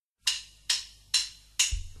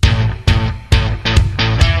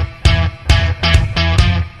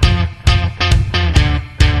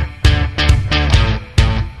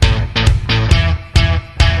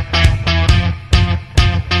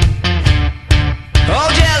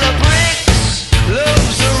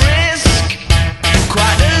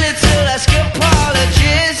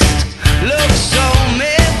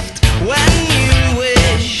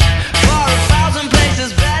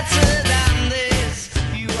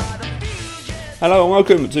Hello and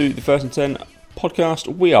welcome to the First and 10 podcast.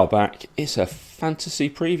 We are back. It's a fantasy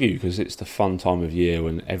preview because it's the fun time of year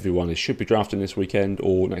when everyone should be drafting this weekend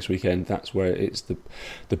or next weekend. That's where it's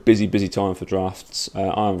the busy time for drafts.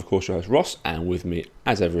 I'm of course your host Ross, and with me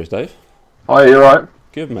as ever is Dave. Hi, you alright?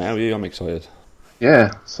 Good mate, how are you? I'm excited. Yeah,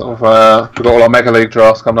 sort of. We've got all our Mega League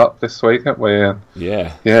drafts coming up this week, haven't we?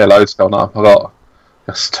 Yeah, loads coming up.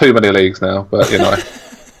 There's too many leagues now, but you know,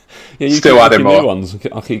 yeah, you still keep adding making more. new ones.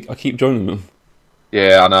 I keep joining them.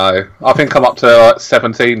 Yeah, I know. I think I'm up to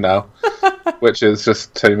 17 now, which is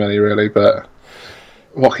just too many, really. But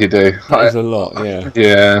what can you do? That is a lot. Yeah,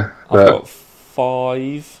 Yeah, I've got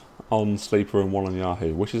 5 on Sleeper and 1 on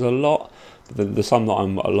Yahoo, which is a lot. There's some that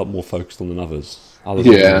I'm a lot more focused on than others. Others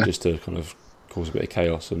are just to kind of cause a bit of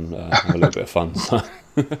chaos and have a little bit of fun. So.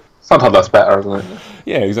 Sometimes that's better, isn't it?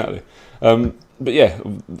 Yeah, exactly. But yeah,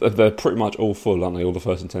 they're pretty much all full, aren't they? All the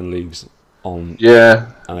first and 10 leagues on.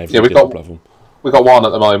 Yeah, And we've got one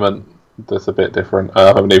at the moment that's a bit different.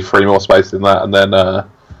 We need 3 more spaces in that, and then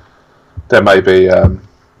there maybe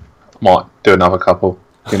might do another couple.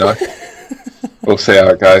 You know, we'll see how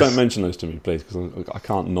it goes. Don't mention those to me, please, because I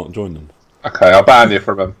can't not join them. Okay, I'll ban you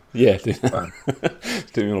from them. Yeah, do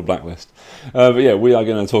me on a blacklist. But yeah, we are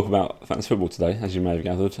going to talk about fantasy football today, as you may have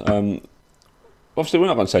gathered. Obviously, we're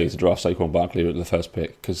not going to tell you to draft Saquon Barkley at the first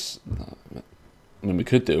pick, because we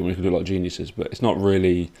could do it like geniuses, but it's not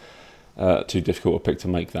really too difficult a pick to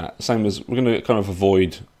make that. Same as we're going to kind of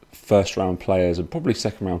avoid first round players and probably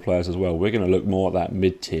second round players as well. We're going to look more at that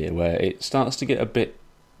mid tier where it starts to get a bit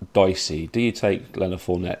dicey. Do you take Leonard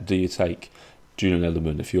Fournette? Do you take Julian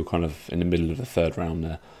Edelman if you're kind of in the middle of the third round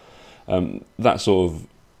there? That's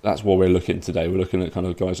what we're looking at today. We're looking at kind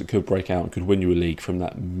of guys that could break out and could win you a league from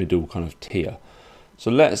that middle kind of tier.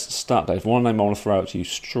 So let's start, Dave. One name I want to throw out to you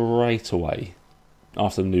straight away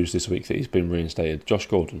after the news this week that he's been reinstated, Josh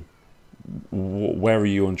Gordon. Where are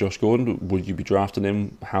you on Josh Gordon? Would you be drafting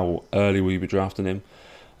him? How early will you be drafting him?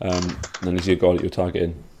 And is he a guy that you're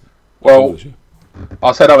targeting? Well,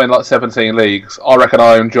 I said I'm in like 17 leagues. I reckon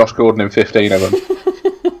I own Josh Gordon in 15 of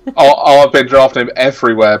them. I've been drafting him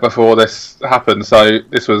everywhere before this happened, so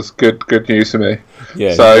this was good news to me.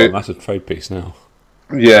 Yeah, so that's a trade piece now.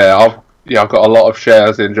 Yeah, I've got a lot of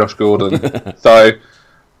shares in Josh Gordon. So,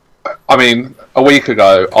 I mean, a week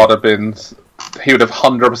ago, he would have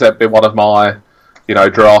 100% been one of my,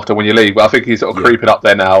 draft and win your league. But I think he's sort of creeping up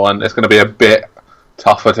there now, and it's going to be a bit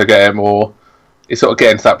tougher to get him, or he's sort of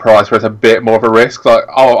getting to that price where it's a bit more of a risk. Like,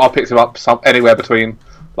 I picked him up anywhere between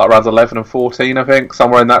like rounds 11 and 14, I think,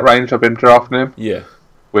 somewhere in that range. I've been drafting him. Yeah,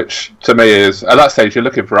 which to me is, at that stage, you're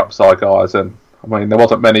looking for upside guys, and I mean, there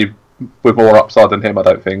wasn't many with more upside than him, I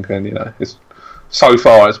don't think, and so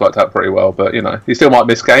far it's worked out pretty well. But he still might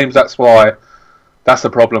miss games. That's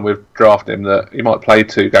the problem with drafting him, that he might play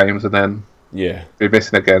 2 games and then be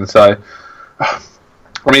missing again. So, I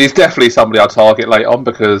mean, he's definitely somebody I'd target late on,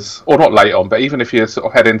 or not late on, but even if you're sort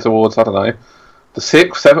of heading towards, I don't know, the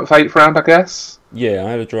 6th, 7th, 8th round, I guess. Yeah,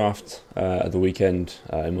 I had a draft at the weekend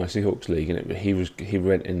in my Seahawks league, and he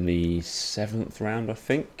went in the 7th round, I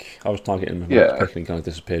think. I was targeting him, pick, and he kind of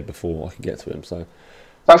disappeared before I could get to him. So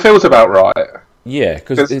that feels about right. Yeah,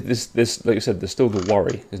 because this, like you said, there's still the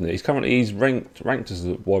worry, isn't it? He's ranked as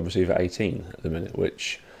a wide receiver 18 at the minute,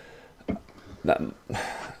 which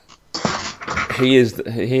he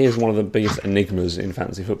is one of the biggest enigmas in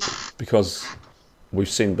fantasy football, because we've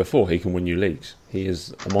seen before he can win you leagues. He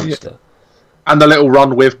is a monster. Yeah. And the little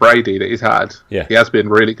run with Brady that he's had, he has been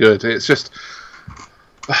really good. It's just,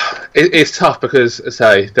 it's tough because,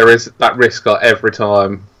 say, there is that risk every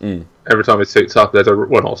time. Every time he suits up,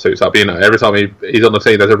 not suits up. Every time he's on the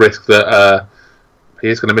team, there's a risk that he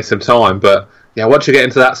is going to miss some time. But yeah, once you get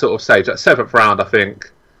into that sort of stage, that 7th round, I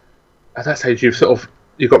think at that stage you've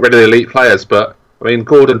got rid of the elite players. But I mean,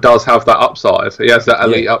 Gordon does have that upside. He has that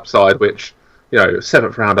elite upside, which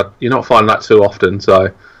 7th round, you're not finding that too often.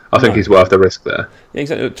 So I think he's worth the risk there. Yeah,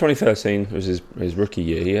 exactly. 2013 was his rookie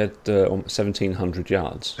year. He had 1,700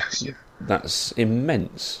 yards. Yeah. That's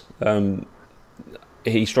immense.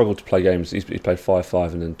 He struggled to play games. He played 5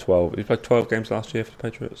 and then 12. He played 12 games last year for the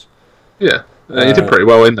Patriots. Yeah, he did pretty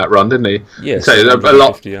well in that run, didn't he? Yeah, so a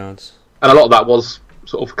lot, yards. And a lot of that was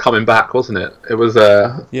sort of coming back, wasn't it? It was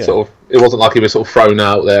sort of. It wasn't like he was sort of thrown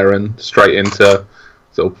out there and straight into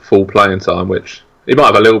sort of full playing time, which he might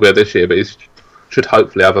have a little bit this year, but he should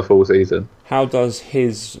hopefully have a full season. How does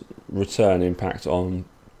his return impact on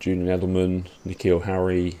Julian Edelman, N'Keal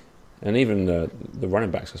Harry, and even the running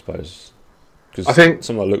backs, I suppose? Because I think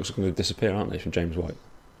some of the looks are going to disappear, aren't they, from James White?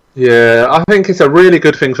 Yeah, I think it's a really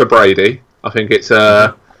good thing for Brady. I think it's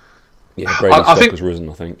Brady's stock has risen,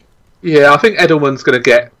 I think. Yeah, I think Edelman's going to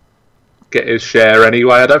get get his share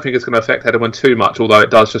anyway. I don't think it's going to affect Edelman too much, although it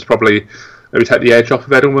does just probably maybe take the edge off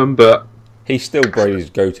of Edelman. But he's still Brady's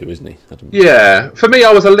go-to, isn't he? Yeah, for me,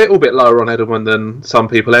 I was a little bit lower on Edelman than some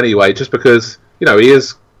people anyway, just because he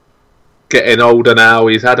is getting older now.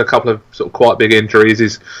 He's had a couple of sort of quite big injuries.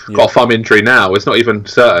 He's got a thumb injury now. It's not even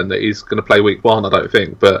certain that he's going to play week 1, I don't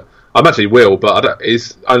think, but I imagine he will. But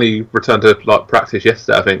he's only returned to practice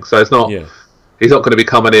yesterday, I think. So it's not. Yeah. He's not going to be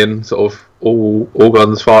coming in sort of all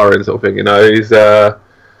guns firing sort of thing. He's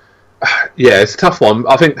it's a tough one.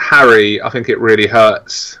 I think Harry. I think it really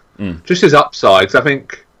hurts. Just his upsides. I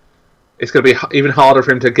think it's going to be even harder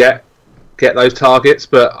for him to get those targets.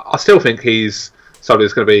 But I still think he's somebody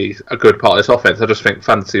that's going to be a good part of this offense. I just think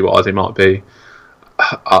fantasy-wise, he might be.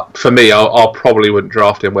 For me, I probably wouldn't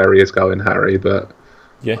draft him where he is going, Harry. But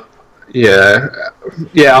yeah.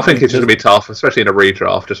 I think it's just going to be tough, especially in a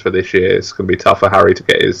redraft. Just for this year, it's going to be tough for Harry to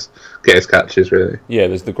get his catches. Really. Yeah,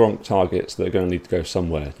 there's the Gronk targets that are going to need to go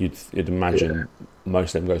somewhere. You'd imagine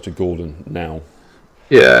most of them go to Gordon now.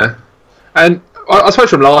 Yeah, and I suppose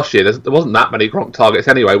from last year there wasn't that many Gronk targets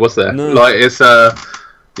anyway, was there? No.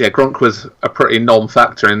 Gronk was a pretty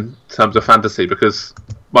non-factor in terms of fantasy because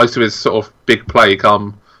most of his sort of big play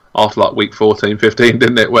come after week 14, 15,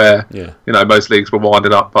 didn't it? Where most leagues were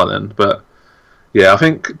winding up by then. But I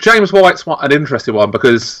think James White's an interesting one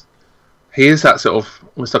because he is that sort of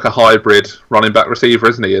almost like a hybrid running back receiver,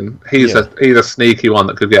 isn't he? And he's a sneaky one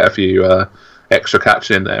that could get a few extra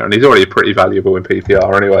catches in there, and he's already pretty valuable in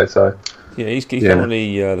PPR anyway. So he's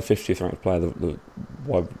currently the 50th ranked player, the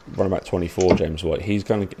running back 24, James White. He's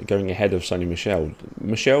going ahead of Sony Michel.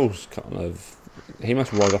 Michel's he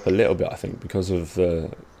must rise up a little bit, I think, because of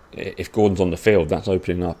if Gordon's on the field, that's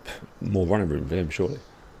opening up more running room for him, surely.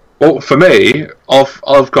 Well, for me,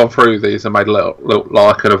 I've gone through these and made a little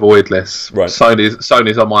like an avoid list. Right.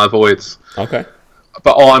 Sony's on my avoids. Okay.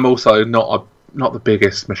 But I'm also not the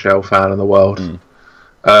biggest Michel fan in the world.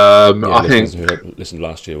 I think listened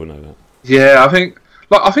last year, we know that. Yeah,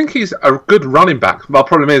 I think he's a good running back. My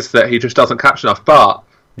problem is that he just doesn't catch enough. But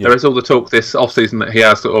there is all the talk this off-season that he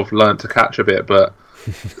has sort of learned to catch a bit, but.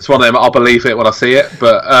 It's one of them. I'll believe it when I see it,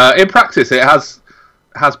 but in practice, it has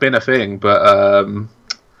been a thing. But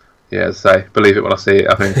as I say, believe it when I see it.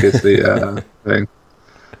 I think is the thing.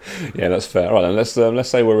 Yeah, that's fair. All right, then let's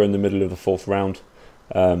say we're in the middle of the 4th round.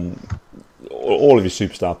 All of your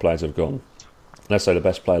superstar players have gone. Let's say the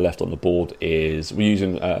best player left on the board is. We're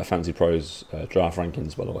using Fantasy Pros draft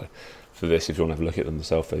rankings, by the way, for this. If you want to have a look at them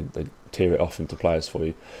yourself, they tier it off into players for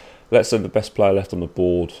you. Let's say the best player left on the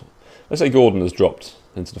board. Let's say Gordon has dropped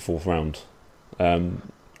into the 4th round.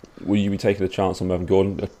 Will you be taking a chance on Melvin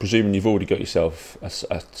Gordon? Presuming you've already got yourself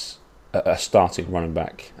a starting running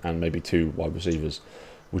back and maybe 2 wide receivers,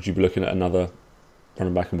 would you be looking at another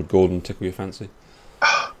running back, and would Gordon tickle your fancy?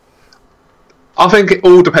 I think it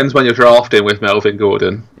all depends when you're drafting with Melvin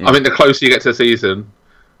Gordon. I think the closer you get to the season,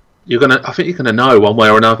 I think you're gonna know one way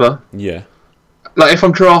or another. Yeah. If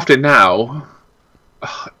I'm drafting now,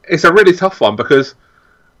 it's a really tough one because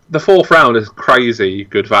the 4th round is crazy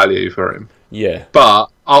good value for him. Yeah. But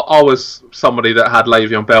I was somebody that had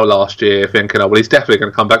Le'Veon Bell last year thinking, he's definitely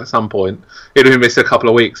going to come back at some point. Even if he missed a couple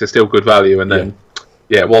of weeks, it's still good value. And then,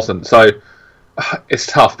 it wasn't. So it's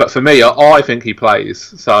tough. But for me, I think he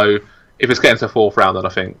plays. So if it's getting to the 4th round, then I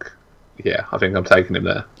think I'm taking him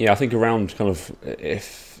there. Yeah, I think around kind of,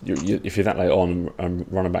 if you're that late on and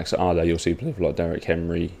running backs are there, you'll see people like Derrick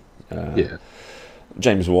Henry.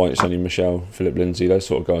 James White, Sonny Michel, Philip Lindsay, those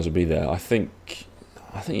sort of guys will be there. I think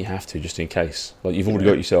you have to, just in case. You've already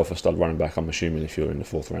got yourself a stud running back, I'm assuming, if you're in the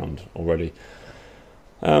 4th round already.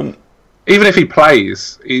 Even if he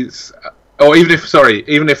plays, even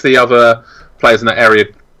if the other players in that area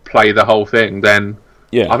play the whole thing, then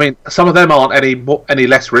I mean, some of them aren't any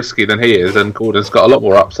less risky than he is, and Gordon's got a lot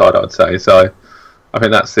more upside, I'd say. So I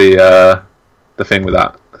think that's the thing with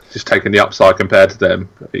that. Just taking the upside compared to them.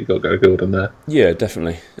 I think you've got to go Gordon there. Yeah,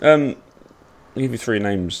 definitely. I'll give you 3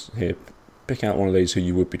 names here. Pick out one of these who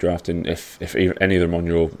you would be drafting if any of them on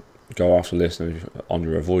your go after list and on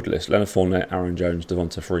your avoid list. Leonard Fournette, Aaron Jones,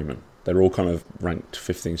 Devonta Freeman. They're all kind of ranked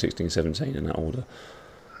 15, 16, 17 in that order.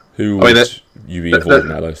 Who would you be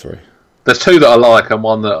avoiding out of those 3? There's 2 that I like and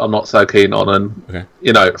one that I'm not so keen on. And,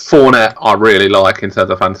 Fournette I really like in terms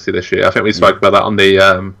of fantasy this year. I think we spoke about that on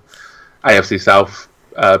the AFC South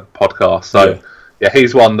podcast. So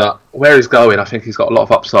he's one that where he's going, I think he's got a lot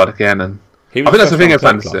of upside again, and I think that's the thing in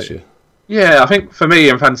fantasy. Yeah, I think for me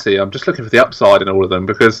in fantasy, I'm just looking for the upside in all of them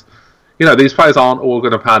because these players aren't all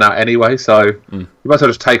going to pan out anyway. So you might as well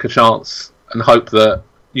just take a chance and hope that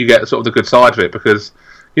you get sort of the good side of it because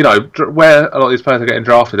where a lot of these players are getting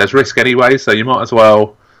drafted, there's risk anyway. So you might as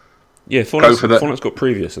well Yeah, Fournette's got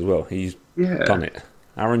previous as well. He's done it.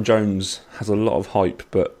 Aaron Jones has a lot of hype,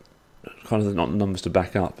 but kind of not numbers to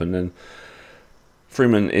back up. And then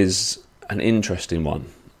Freeman is an interesting one.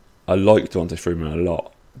 I like Devontae Freeman a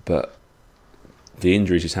lot, but the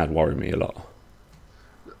injuries he's had worry me a lot.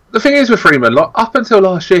 The thing is with Freeman, like, up until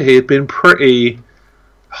last year, he had been pretty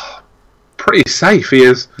safe.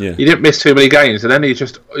 He didn't miss too many games, and then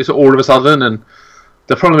it's all of a sudden. And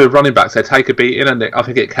the problem with running backs, they take a beating, and I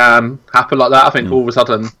think it can happen like that. I think all of a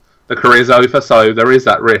sudden the career's over, so there is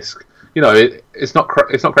that risk. You know, it's not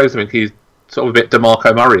crazy to think he's sort of a bit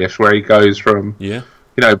DeMarco Murray-ish, where he goes from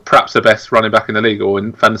perhaps the best running back in the league, or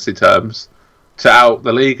in fantasy terms, to out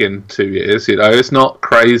the league in 2 years. You know, it's not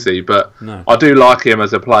crazy, but I do like him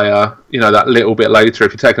as a player. You know, that little bit later,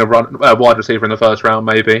 if you're taking a wide receiver in the first round,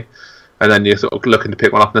 maybe, and then you're sort of looking to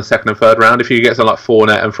pick one up in the second and third round. If you get something like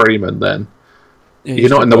Fournette and Freeman, then you're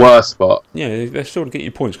not in the worst spot. Yeah, they're still to get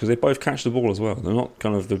you points because they both catch the ball as well. They're not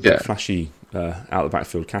kind of the big flashy out of the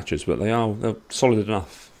backfield catchers, but they're solid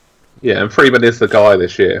enough. Yeah, and Freeman is the guy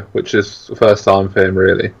this year, which is the first time for him,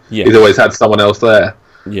 really. Yeah. He's always had someone else there.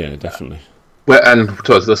 Yeah, definitely. And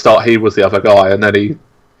towards the start, he was the other guy, and then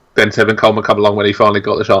Tevin Coleman come along when he finally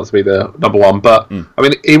got the chance to be the number one. But I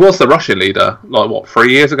mean, he was the rushing leader,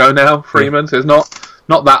 3 years ago now, Freeman. So it's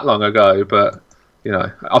not that long ago, but you know,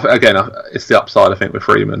 again, it's the upside I think with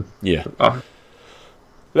Freeman. Yeah.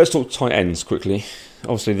 Let's talk tight ends quickly.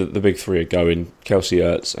 Obviously, the big three are going. Kelsey,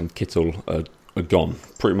 Ertz, and Kittle are gone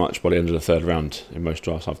pretty much by the end of the third round in most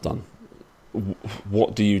drafts I've done.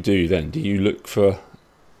 What do you do then? Do you look for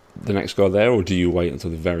the next guy there, or do you wait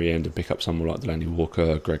until the very end and pick up someone like Delaney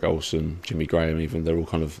Walker, Greg Olsen, Jimmy Graham? Even they're all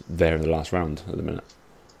kind of there in the last round at the minute.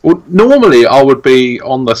 Well, normally I would be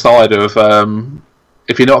on the side of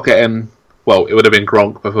if you're not getting, well, it would have been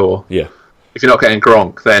Gronk before. Yeah. If you're not getting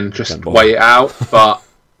Gronk, then just wait it out. But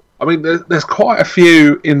I mean, there's quite a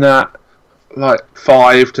few in that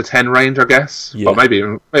 5 to 10 range, I guess. Yeah. But maybe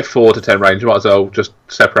 4 to 10 range. You might as well just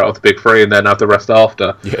separate off the big three and then have the rest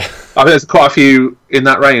after. Yeah. I mean, there's quite a few in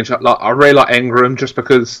that range. I really like Engram just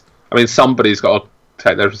because, I mean, somebody's got to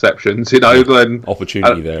take those receptions, you know. Yeah.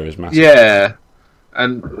 Opportunity there is massive. Yeah.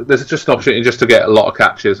 And there's just an opportunity just to get a lot of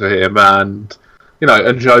catches for him. And, you know,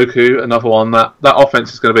 Njoku, another one. That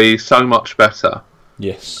offense is going to be so much better.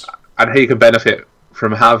 Yes. And he can benefit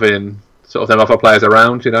from having sort of them other players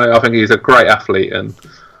around, you know. I think he's a great athlete and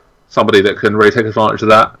somebody that can really take advantage of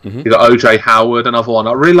that. Mm-hmm. You've got OJ Howard, another one.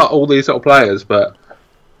 I really like all these sort of players, but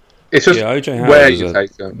it's just OJ Howard where you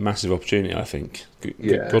take them. Massive opportunity, I think.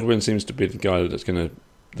 Godwin seems to be the guy that's going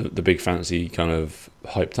to the big fancy kind of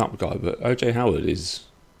hyped up guy, but OJ Howard is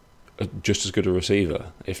just as good a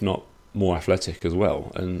receiver, if not more athletic as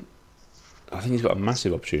well, and I think he's got a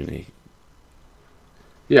massive opportunity.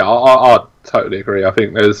 Yeah, I totally agree. I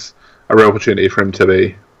think there's a real opportunity for him to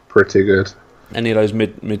be pretty good. Any of those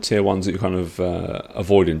mid-tier ones that you're kind of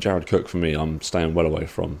avoiding? Jared Cook, for me, I'm staying well away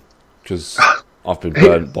from because I've been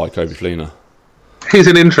burnt by Coby Fleener. He's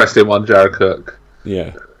an interesting one, Jared Cook.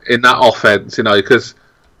 Yeah. In that offense, you know, because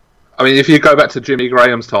I mean, if you go back to Jimmy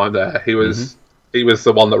Graham's time there, he was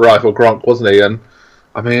the one that rivaled Gronk, wasn't he? And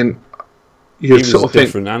I mean, he was sort of a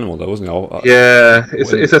different animal, though, wasn't he? Yeah,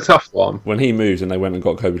 it's a tough one. When he moved and they went and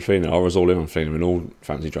got Coby Fleener, I was all in on Fleener in all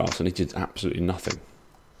fantasy drafts, and he did absolutely nothing.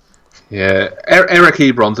 Yeah, Eric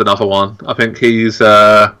Ebron's another one. I think he's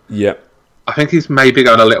I think he's maybe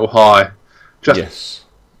going a little high. Yes,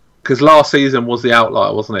 because last season was the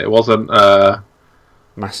outlier, wasn't it? It wasn't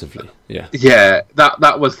massively. Yeah, yeah.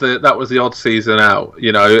 That was the odd season out.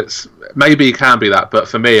 You know, it's maybe he can be that, but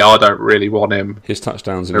for me, I don't really want him. His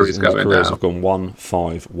touchdowns in his careers have gone 1,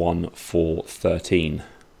 5, 1, 4, 13.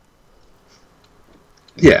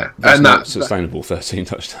 Yeah, that's and that's sustainable. 13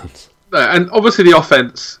 touchdowns. And obviously, the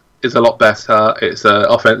offense is a lot better. It's an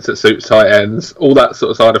offense that suits tight ends, all that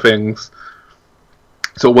sort of side of things.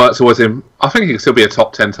 So it works towards him. I think he can still be a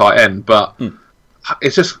top 10 tight end, but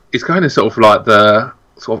it's just he's going in sort of like the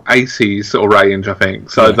sort of 80s sort of range, I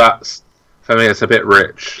think. So that's, for me, it's a bit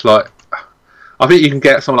rich. Like, I think you can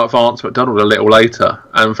get someone like Vance McDonald a little later,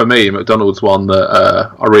 and for me, McDonald's one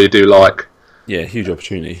that I really do like. Yeah, huge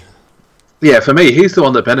opportunity. Yeah, for me, he's the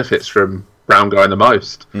one that benefits from Brown going the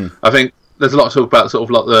most. I think there's a lot to talk about, sort of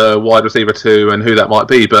like the wide receiver 2 and who that might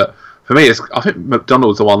be, but for me, I think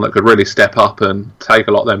McDonald's the one that could really step up and take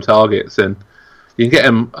a lot of them targets, and you can get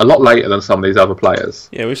him a lot later than some of these other players.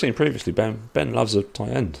 Yeah, we've seen previously, Ben loves a tight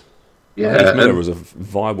end. Yeah, Heath Miller was a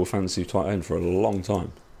viable fantasy tight end for a long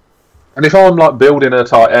time. And if I'm like building a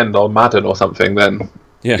tight end on Madden or something, then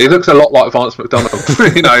he looks a lot like Vance McDonald.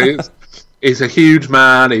 You know, he's a huge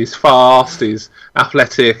man, he's fast, he's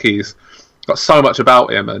athletic, he's got so much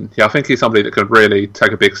about him, and I think he's somebody that could really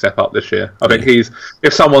take a big step up this year. I think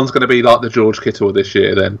if someone's going to be like the George Kittle this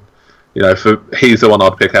year, then he's the one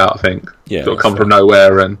I'd pick out. I think sort of come from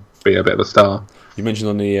nowhere and be a bit of a star. You mentioned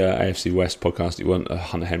on the AFC West podcast that you weren't a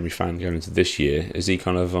Hunter Henry fan going into this year. Is he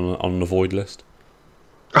kind of on the void list?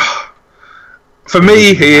 For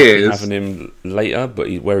me, he is. Having him later,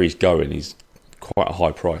 but where he's going, he's quite a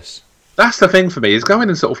high price. That's the thing for me. He's going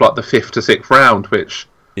in sort of like the 5th to 6th round, which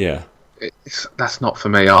that's not for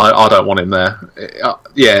me. I don't want him there.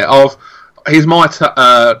 He's my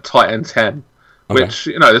tight end 10, which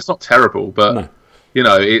it's not terrible, but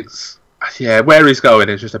it's where he's going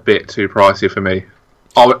is just a bit too pricey for me.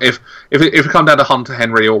 If it come down to Hunter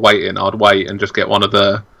Henry or waiting, I'd wait and just get one of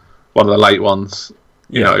the late ones.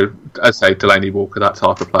 I'd say Delaney Walker, that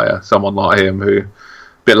type of player, someone like him who a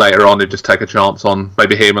bit later on would just take a chance on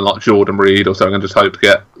maybe him and like Jordan Reed or something and just hope to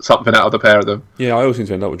get something out of the pair of them. Yeah, I always seem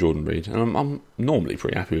to end up with Jordan Reed, and I'm normally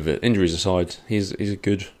pretty happy with it. Injuries aside, he's a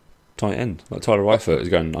good tight end. Like Tyler Eifert is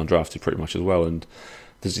going undrafted pretty much as well, and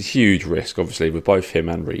there's a huge risk, obviously, with both him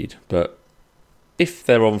and Reed. But if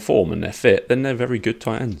they're on form and they're fit, then they're very good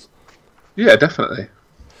tight ends. Yeah, definitely.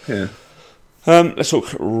 Yeah. Let's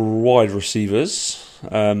talk wide receivers.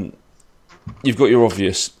 You've got your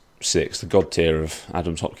obvious 6, the god tier of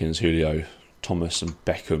Adams, Hopkins, Julio, Thomas and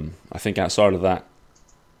Beckham. I think outside of that,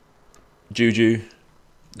 Juju,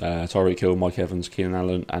 Tyreek Hill, Mike Evans, Keenan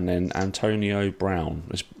Allen, and then Antonio Brown.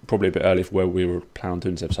 It's probably a bit early for where we were planning to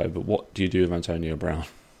do this episode, but what do you do with Antonio Brown?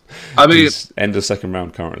 I mean, he's end of second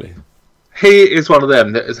round currently. He is one of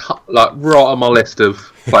them that is like right on my list of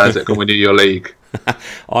players that can win you your league.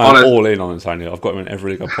 I'm all in on Antonio. I've got him in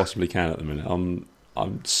every league I possibly can at the minute.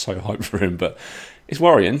 I'm so hyped for him, but it's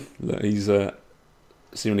worrying that he's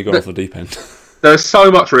seemingly gone off the deep end. There's so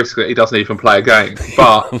much risk that he doesn't even play a game.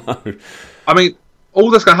 But I mean, all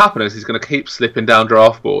that's going to happen is he's going to keep slipping down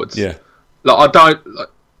draft boards. Yeah.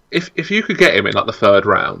 If you could get him in like the 3rd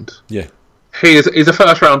round. Yeah. He's a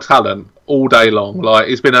first round talent all day long. Like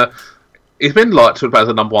he's been talked about as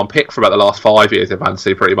a number 1 pick for about the last 5 years in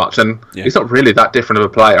fantasy, pretty much, and he's not really that different of a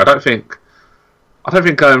player. I don't think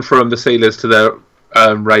going from the Steelers to the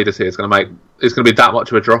Raiders here is going to be that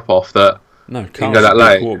much of a drop off that he can go that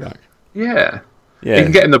late. Yeah, he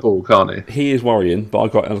can get in the ball, can't he? He is worrying, but I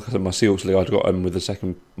got, like I said, my Seahawks league. I got him with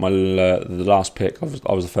the last pick. I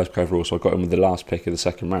was the first pick overall, so I got him with the last pick of the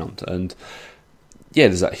second round. And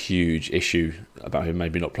there's that huge issue about him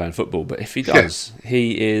maybe not playing football. But if he does,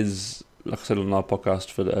 he is, like I said on our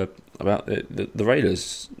podcast about the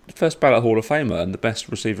Raiders, first ballot Hall of Famer and the best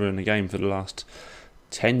receiver in the game for the last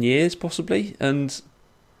 10 years, possibly. And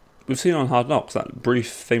we've seen on Hard Knocks that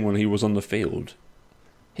brief thing when he was on the field.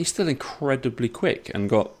 He's still incredibly quick and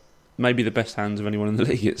got maybe the best hands of anyone in the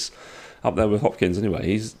league. It's up there with Hopkins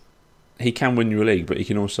anyway. He can win you a league, but he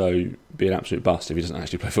can also be an absolute bust if he doesn't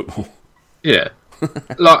actually play football. Yeah.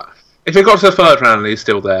 Like, if he got to the 3rd round and he's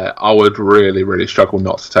still there, I would really, really struggle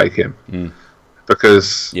not to take him.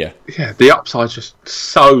 Because the upside's just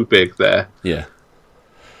so big there. Yeah.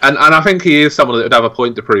 And I think he is someone that would have a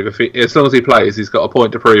point to prove. As long as he plays, he's got a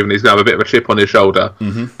point to prove and he's going to have a bit of a chip on his shoulder.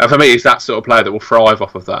 Mm-hmm. And for me, he's that sort of player that will thrive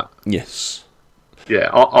off of that. Yes. Yeah,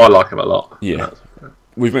 I like him a lot. Yeah.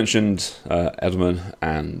 We've mentioned Edelman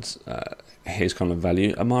and his kind of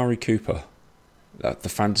value. Amari Cooper. The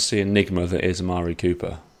fantasy enigma that is Amari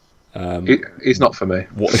Cooper. He's not for me.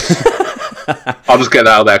 What? I'll just get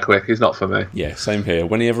that out there quick. He's not for me. Yeah, same here.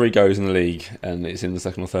 Whenever he goes in the league and it's in the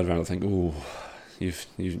 2nd or 3rd round, I think, ooh,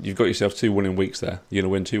 you've got yourself 2 winning weeks there. You're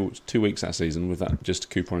going to win two weeks that season with that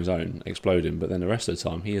just Cooper on his own exploding, but then the rest of the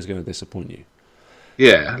time he is going to disappoint you.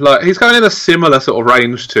 Yeah, like he's going in a similar sort of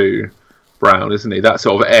range to Brown, isn't he? That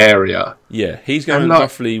sort of area. Yeah, he's going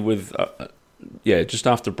roughly with just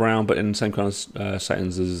after Brown, but in the same kind of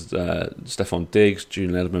settings as Stephon Diggs,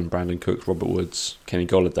 Julian Edelman, Brandon Cooks, Robert Woods, Kenny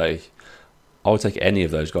Golladay. I would take any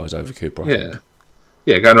of those guys over Cooper.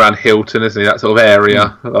 Yeah, going around Hilton, isn't he? That sort of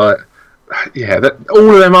area. Like,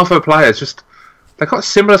 all of them other players they've got a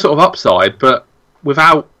similar sort of upside, but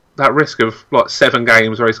without that risk of like 7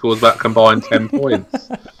 games where he scores about combined 10 points.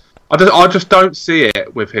 I just don't see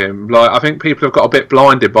it with him. Like I think people have got a bit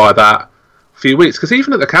blinded by that few weeks because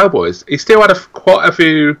even at the Cowboys, he still had quite a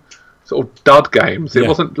few sort of dud games. It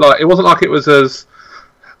wasn't like it was as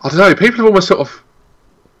I don't know. People have almost sort of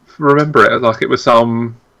remember it like it was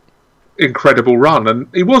some incredible run, and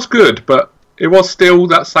he was good, but it was still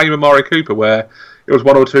that same Amari Cooper where it was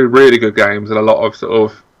 1 or 2 really good games and a lot of sort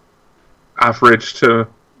of average to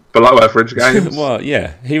below average games. Well,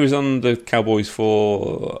 yeah, he was on the Cowboys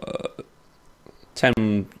for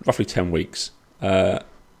roughly 10 weeks.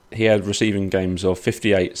 he had receiving games of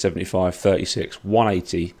 58, 75, 36,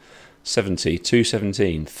 180, 70,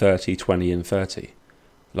 217, 30, 20 and 30.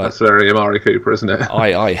 That's very Amari Cooper, isn't it?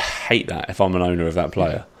 I hate that if I'm an owner of that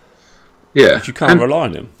player. Yeah. Because you can't rely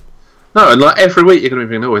on him. No, and like every week you're going to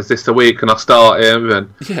be thinking, oh, is this the week? Can I start him?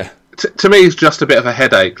 And yeah. To me, it's just a bit of a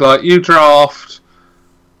headache. Like, you draft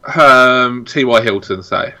T.Y. Hilton,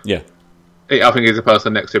 say. Yeah. I think he's the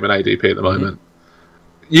person next to him in ADP at the moment.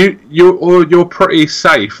 You're pretty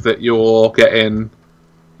safe that you're getting,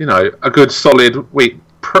 a good solid week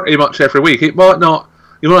pretty much every week. It might not.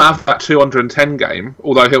 You might have that 210 game,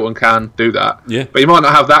 although Hilton can do that. Yeah. But you might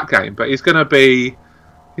not have that game. But he's going to be,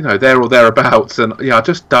 there or thereabouts. And I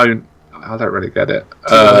don't really get it.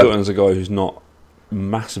 Hilton's a guy who's not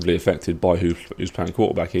massively affected by who's playing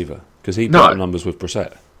quarterback either, because he put up numbers with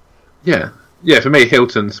Brissett. Yeah. For me,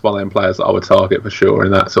 Hilton's one of them players that I would target for sure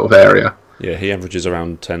in that sort of area. Yeah, he averages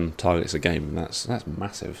around 10 targets a game, and that's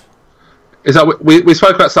massive. Is that we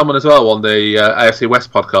spoke about someone as well on the AFC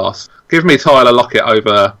West podcast? Give me Tyler Lockett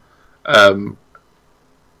over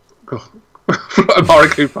Amari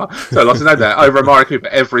Cooper. So I lost his name there. Over Amari Cooper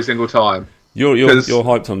every single time. You're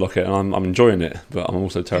hyped on Lockett, and I'm enjoying it, but I'm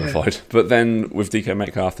also terrified. Yeah. But then with DK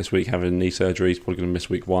Metcalf this week having knee surgery, he's probably going to miss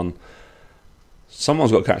week 1.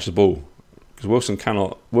 Someone's got to catch the ball, because Wilson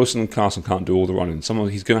and Carson can't do all the running.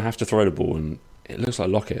 He's going to have to throw the ball, and it looks like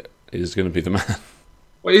Lockett is going to be the man.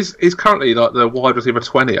 Well, he's currently like the wide receiver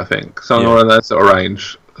 20, I think, somewhere in that sort of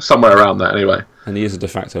range, somewhere around that anyway. And he is a de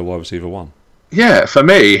facto wide receiver 1. Yeah, for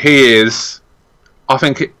me, he is. I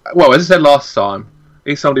think. As I said last time,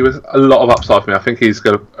 he's somebody with a lot of upside for me. I think he's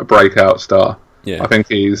got a breakout star. Yeah. I think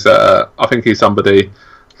he's somebody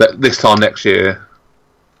that this time next year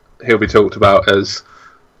he'll be talked about as,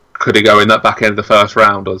 could he go in that back end of the first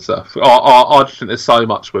round or stuff. I just think there's so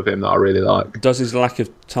much with him that I really like. Does his lack of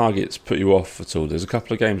targets put you off at all? There's a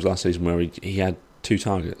couple of games last season where he had 2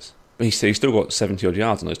 targets. He's still got 70 odd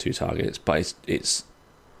yards on those 2 targets, but it's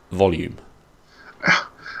volume.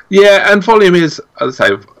 Yeah, and volume is, as I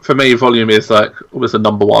say, for me, volume is like almost the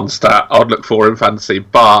number 1 stat I'd look for in fantasy.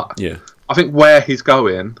 But yeah, I think where he's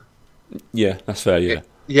going. Yeah, that's fair.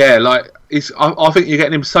 Yeah, I think you're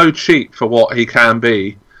getting him so cheap for what he can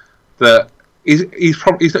be that he's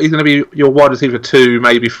going to be your wide receiver 2,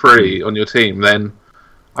 maybe 3 on your team. Then,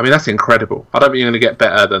 I mean, that's incredible. I don't think you're going to get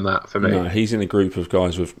better than that for me. No, he's in a group of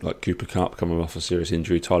guys with like Cooper Kupp coming off a serious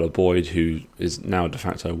injury, Tyler Boyd, who is now de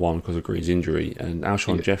facto 1 because of Green's injury, and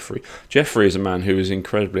Alshon Jeffrey. Jeffrey is a man who is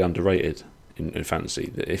incredibly underrated in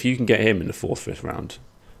fantasy. If you can get him in the 4th, 5th round,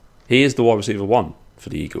 he is the wide receiver 1 for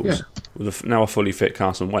the Eagles with now a fully fit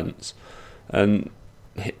Carson Wentz, and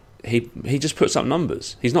he just puts up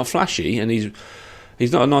numbers. He's not flashy, and he's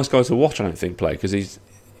not a nice guy to watch, I don't think, play, because he's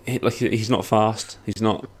not fast. He's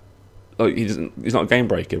not he's not a game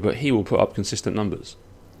breaker, but he will put up consistent numbers.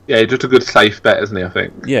 Yeah, just a good safe bet, isn't he? I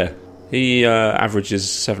think. Yeah, he averages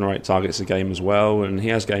 7 or 8 targets a game as well, and he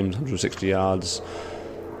has games 160 yards.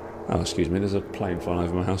 Oh, excuse me. There's a plane flying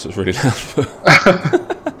over my house. It's really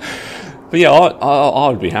loud. But yeah, I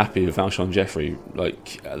would be happy with Alshon Jeffrey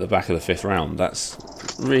like at the back of the 5th round. That's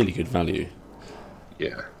really good value.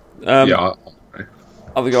 Yeah.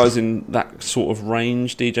 Other guys in that sort of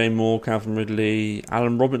range: DJ Moore, Calvin Ridley,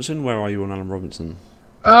 Allen Robinson. Where are you on Allen Robinson?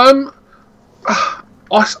 I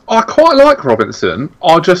quite like Robinson.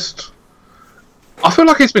 I feel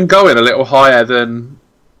like he's been going a little higher than.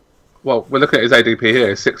 Well, we're looking at his ADP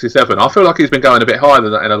here, 67. I feel like he's been going a bit higher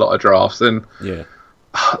than that in a lot of drafts, and yeah.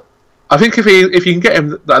 I think if you can get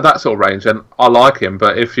him that sort of range, then I like him.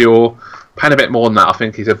 But if you're paying a bit more than that, I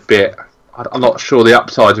think he's a bit. I'm not sure the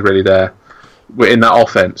upside's really there in that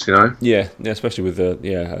offense, Yeah, especially with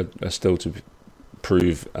a still to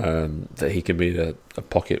prove that he can be a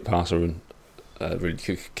pocket passer and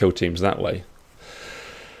really kill teams that way.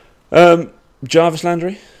 Jarvis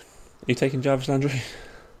Landry, are you taking Jarvis Landry?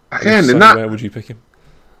 Again, where would you pick him?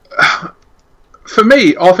 For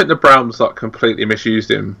me, I think the Browns completely misused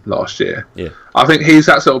him last year. Yeah, I think he's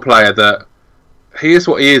that sort of player that he is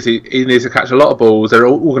what he is. He needs to catch a lot of balls. They're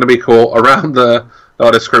all going to be caught around the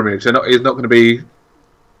line of scrimmage. He's not going to be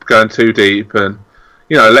going too deep, and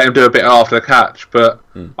let him do a bit after the catch. But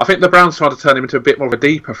I think the Browns tried to turn him into a bit more of a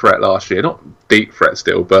deeper threat last year. Not deep threat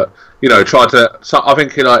still, but tried to. So I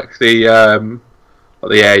think he liked the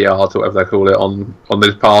air yards or whatever they call it on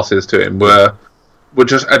those passes to him were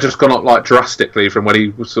just gone up drastically from when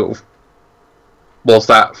he was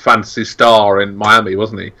that fantasy star in Miami,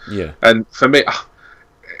 wasn't he? Yeah. And for me,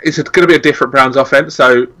 it's going to be a different Browns offense,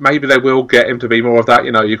 so maybe they will get him to be more of that.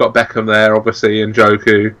 You've got Beckham there, obviously, and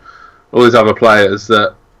Njoku, all these other players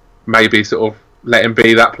that maybe let him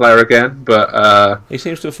be that player again. But he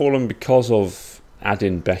seems to have fallen because of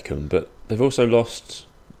adding Beckham, but they've also lost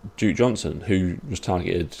Duke Johnson, who was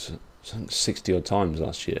targeted 60 odd times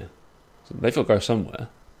last year. So they've got to go somewhere.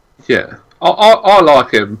 yeah, I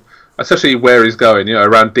like him, especially where he's going. You know,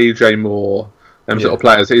 around DJ Moore, them sort of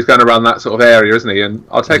players. He's going around that sort of area, isn't he? And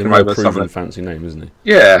I'll take him over someone. Fancy name, isn't he?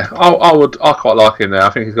 Yeah, I quite like him there. I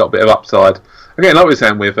think he's got a bit of upside. Again, like we were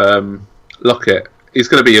saying with Lockett, he's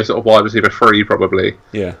going to be a sort of wide receiver 3 probably.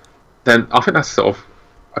 Yeah. Then I think that's sort of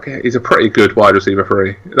he's a pretty good wide receiver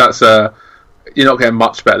 3. That's you're not getting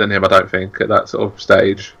much better than him, I don't think, at that sort of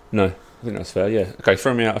stage. No, I think that's fair. Yeah. Okay,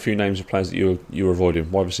 throw me out a few names of players that you're avoiding,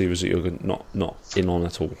 wide receivers that you're not in on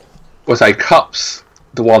at all. We'll say Cup's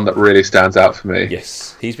the one that really stands out for me.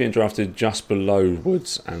 Yes, he's being drafted just below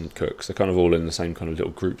Woods and Cooks. They're kind of all in the same kind of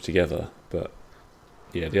little group together, but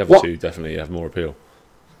yeah, the other two definitely have more appeal.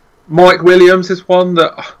 Mike Williams is one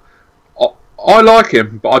that I like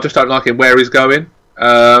him, but I just don't like him where he's going.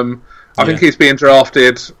 I think he's being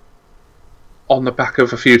drafted on the back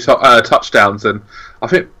of a few touchdowns, and I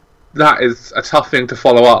think that is a tough thing to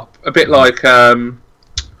follow up. A bit like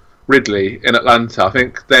Ridley in Atlanta. I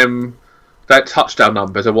think their touchdown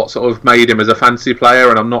numbers are what sort of made him as a fantasy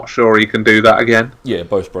player, and I'm not sure he can do that again. Yeah,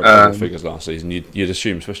 both broke double figures last season. You'd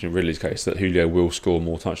assume, especially in Ridley's case, that Julio will score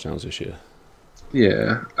more touchdowns this year.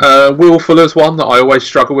 Yeah. Will Fuller's one that I always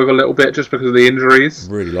struggle with a little bit just because of the injuries.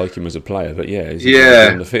 Really like him as a player, but he's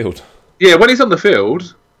on the field. Yeah, when he's on the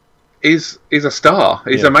field, he's a star.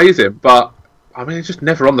 He's amazing, but I mean, he's just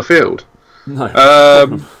never on the field.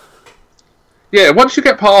 No. Once you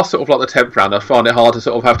get past sort of like the 10th round, I find it hard to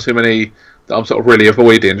sort of have too many that I'm sort of really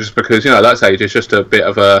avoiding, just because, that age is just a bit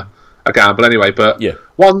of a gamble anyway. But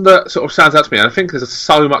one that sort of stands out to me, and I think there's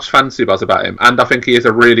so much fancy buzz about him, and I think he is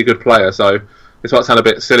a really good player, so this might sound a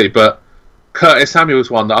bit silly, but Curtis Samuel's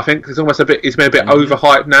one that I think is almost he's been a bit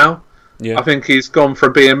overhyped now. Yeah. I think he's gone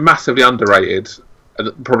from being massively underrated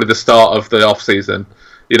at probably the start of the off-season.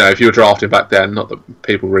 If you were drafted back then, not that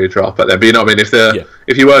people really draft back then, but you know what I mean?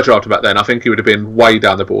 If you were drafted back then, I think he would have been way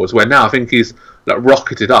down the boards, where now I think he's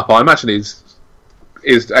rocketed up. I imagine his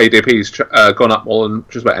ADP's gone up more than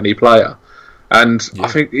just about any player. And I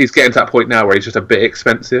think he's getting to that point now where he's just a bit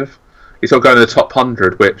expensive. He's sort of going to the top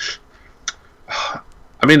 100, which...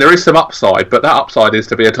 I mean, there is some upside, but that upside is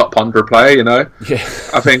to be a top 100 player, Yeah.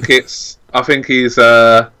 I think he's I think he's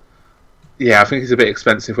a bit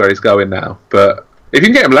expensive where he's going now. But if you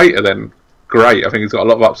can get him later, then great. I think he's got a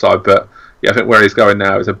lot of upside, but I think where he's going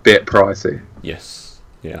now is a bit pricey. Yes.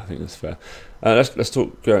 Yeah, I think that's fair. Let's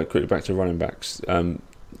talk quickly back to running backs.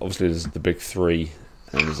 Obviously, there's the big three,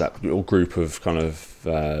 and there's that little group of kind of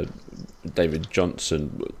David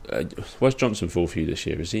Johnson. Where's Johnson fall for you this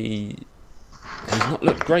year? He's not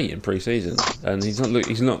looked great in pre-season, and he's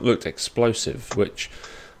not looked explosive, which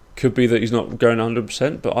could be that he's not going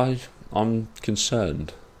 100%. But I'm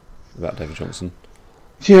concerned about David Johnson.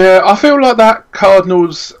 Yeah, I feel like that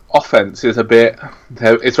Cardinals offense is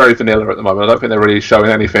it's very vanilla at the moment. I don't think they're really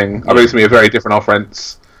showing anything. I think it's going to be a very different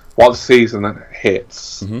offense once the season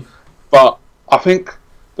hits. Mm-hmm. But I think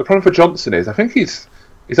the problem for Johnson is I think he's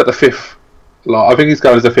at the fifth. I think he's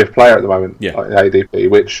going as the fifth player at the moment. Yeah, in ADP,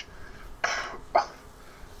 which.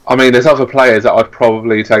 I mean, there's other players that I'd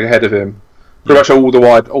probably take ahead of him. Pretty much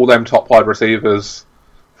all them top wide receivers,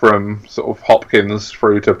 from sort of Hopkins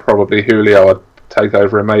through to probably Julio, I'd take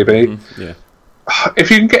over him maybe. Mm-hmm. Yeah. If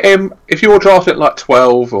you can get him, if you're drafting at like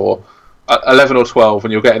 12 or 11 or 12,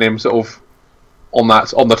 and you're getting him sort of on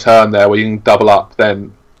the turn there where you can double up,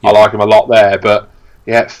 then I like him a lot there. But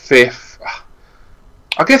fifth,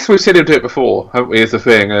 I guess we've seen him do it before, haven't we? Is the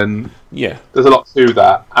thing, and there's a lot to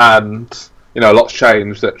that, and. A lot's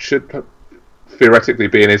changed that should theoretically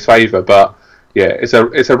be in his favour, but it's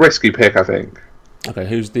a risky pick, I think. Okay,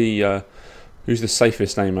 who's the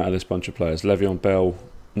safest name out of this bunch of players? Le'Veon Bell,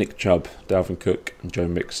 Nick Chubb, Dalvin Cook, and Joe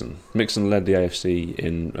Mixon. Mixon led the AFC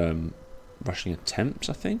in rushing attempts,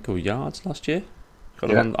 I think, or yards last year.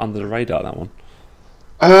 Got under the radar, that one.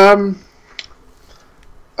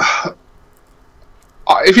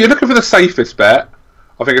 If you're looking for the safest bet,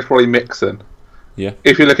 I think it's probably Mixon. Yeah.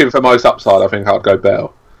 If you're looking for most upside, I think I'd go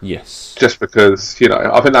Bell. Yes. Just because,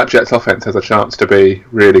 I think that Jets offense has a chance to be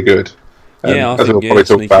really good. I as think we'll probably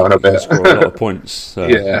talk about in a bit. Score a lot of points.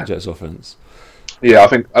 Jets offense. Yeah, I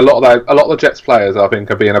think a lot of the Jets players, I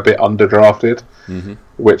think, are being a bit underdrafted. Mm-hmm.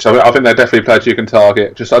 Which I think they're definitely players you can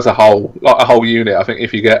target just as a whole, like a whole unit. I think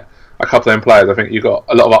if you get a couple of them players, I think you've got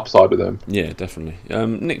a lot of upside with them. Yeah, definitely.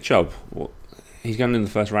 Nick Chubb. He's going in the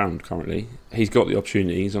first round currently. He's got the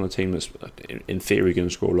opportunity. He's on a team that's, in theory, going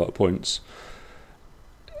to score a lot of points.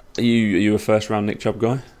 Are you a first round Nick Chubb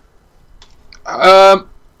guy?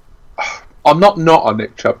 I'm not a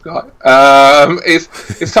Nick Chubb guy.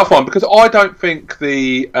 It's a tough one because I don't think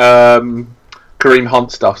the Kareem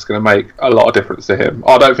Hunt stuff's going to make a lot of difference to him.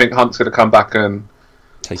 I don't think Hunt's going to come back and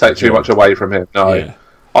take too much away from him. No, yeah.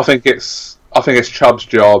 I think it's Chubb's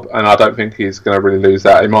job, and I don't think he's going to really lose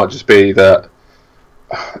that. It might just be that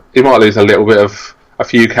he might lose a little bit of a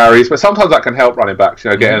few carries, but sometimes that can help running backs.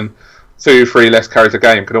 Getting 2-3 less carries a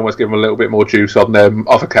game can almost give them a little bit more juice on them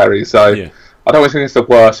other carries. So I don't think it's the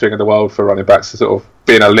worst thing in the world for running backs to sort of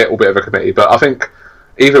be in a little bit of a committee. But I think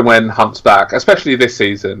even when Hunt's back, especially this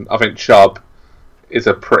season, I think Chubb is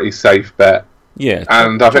a pretty safe bet. Yeah,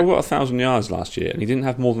 and I think got 1,000 yards last year, and he didn't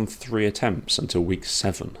have more than 3 attempts until week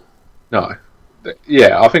 7. No,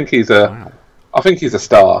 I think he's a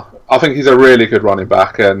star. I think he's a really good running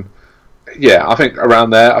back, and I think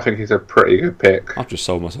around there, I think he's a pretty good pick. I've just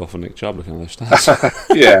sold myself for Nick Chubb looking at those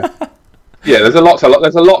stats. yeah. There's a lot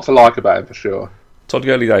to like about him for sure. Todd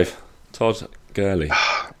Gurley, Dave. Todd Gurley.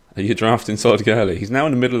 Are you drafting Todd Gurley? He's now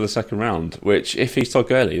in the middle of the second round, which, if he's Todd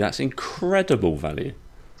Gurley, that's incredible value.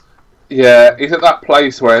 Yeah, he's at that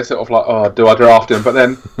place where it's sort of like, oh, do I draft him? But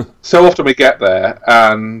then so often we get there,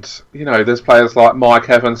 and there's players like Mike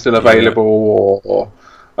Evans still available, or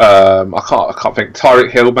I can't think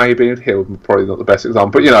Tyreek Hill maybe. Hill probably not the best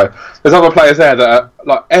example, but there's other players there that are,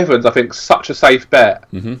 like Evans. I think such a safe bet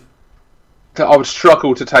that I would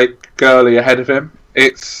struggle to take Gurley ahead of him.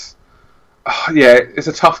 It's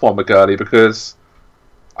a tough one with Gurley because,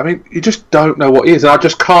 I mean, you just don't know what he is, and I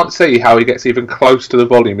just can't see how he gets even close to the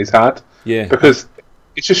volume he's had. Yeah, because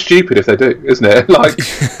it's just stupid if they do, isn't it? Like,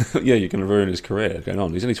 yeah, you're going to ruin his career going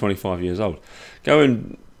on. He's only 25 years old.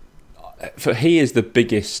 He is the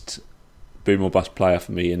biggest boom or bust player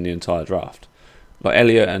for me in the entire draft. Like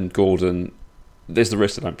Elliott and Gordon, there's the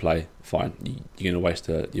risk they don't play. Fine, you're going to waste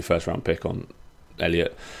your first round pick on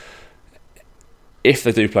Elliott. If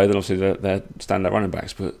they do play, then obviously they're standout running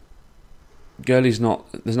backs, but Gurley's not.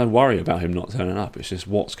 There's no worry about him not turning up. It's just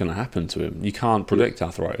what's going to happen to him. You can't predict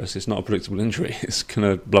arthritis. It's not a predictable injury. It's going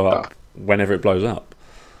to blow up whenever it blows up.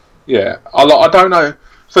 Yeah, I don't know.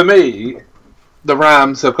 For me, the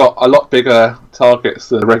Rams have got a lot bigger targets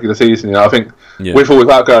than the regular season. I think with or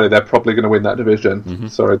without Gurley, they're probably going to win that division. Mm-hmm.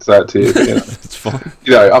 Sorry to say it to you. But, it's fine.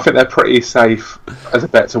 I think they're pretty safe as a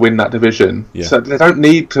bet to win that division. Yeah. So they don't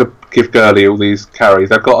need to give Gurley all these carries.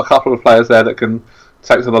 They've got a couple of players there that can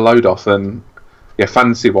take some of the load off. And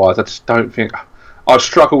fantasy-wise, I just don't think I'd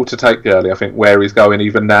struggle to take Gurley. I think where he's going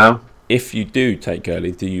even now. If you do take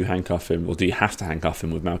Gurley, do you handcuff him, or do you have to handcuff him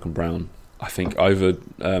with Malcolm Brown? I think over.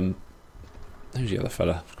 Who's the other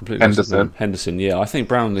fella? Henderson, yeah. I think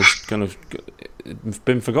Brown is kind of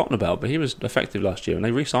been forgotten about, but he was effective last year, and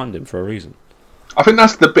they re-signed him for a reason. I think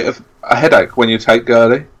that's the bit of a headache when you take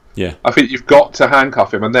Gurley. Yeah. I think you've got to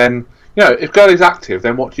handcuff him, and then, if Gurley's active,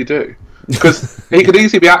 then what do you do? Because he could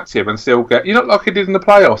easily be active and still get, like he did in the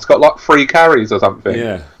playoffs, got like 3 carries or something.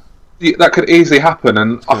 Yeah. That could easily happen,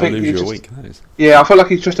 and I think I feel like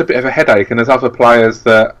he's just a bit of a headache, and there's other players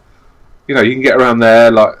that, you can get around there,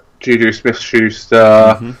 like Juju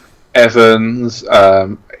Smith-Schuster, Evans.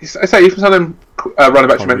 I say even some of them running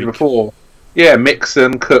backs you mentioned before. Yeah,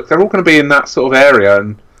 Mixon, Cook. They're all going to be in that sort of area,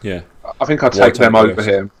 and I think I'd take them over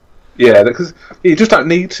him. Yeah, because you just don't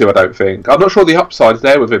need to. I don't think. I'm not sure the upside's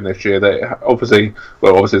there with him this year. Obviously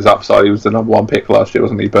his upside. He was the number 1 pick last year,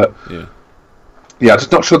 wasn't he? But I'm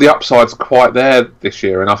just not sure the upside's quite there this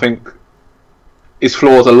year, and I think his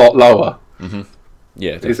floor's a lot lower. Mm-hmm.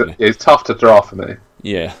 Yeah, definitely. It's tough to draft for me.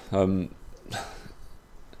 Yeah.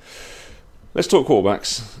 Let's talk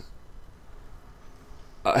quarterbacks.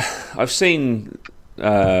 I've seen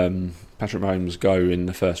Patrick Mahomes go in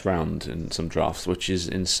the first round in some drafts, which is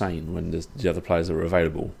insane when the other players are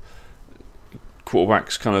available.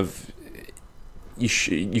 Quarterbacks kind of... You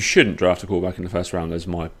shouldn't draft a quarterback in the first round, is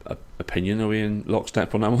my opinion. Are we in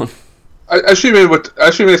lockstep on that one? Assuming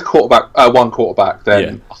it's one quarterback,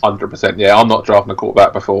 then 100%. Yeah, I'm not drafting a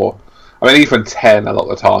quarterback before. I mean, even 10 a lot of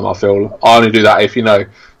the time, I feel. I only do that if, you're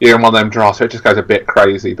in one of them drafts where it just goes a bit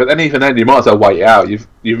crazy. But then even then, you might as well wait it out. You've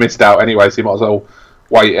missed out anyway, so you might as well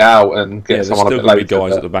wait it out and get someone a bit later. There's still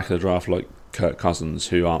going to be guys at the back of the draft like Kirk Cousins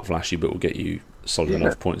who aren't flashy but will get you solid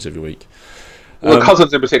enough points every week. Well,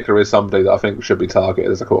 Cousins in particular is somebody that I think should be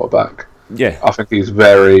targeted as a quarterback. Yeah. I think he's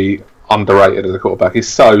very underrated as a quarterback. He's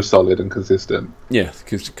so solid and consistent. Yeah,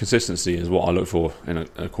 consistency is what I look for in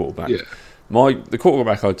a quarterback. Yeah. The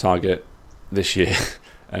quarterback I'd target this year,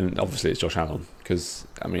 and obviously it's Josh Allen, because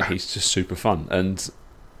he's just super fun, and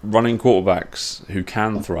running quarterbacks who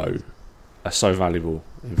can throw are so valuable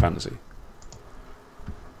in fantasy.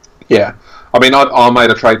 Yeah, I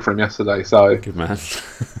made a trade for him yesterday, so good man.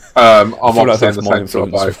 I'm I feel like obviously in that's the my same sort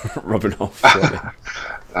of boat. influence rubbing off. Slightly.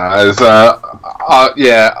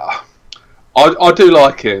 Yeah, I do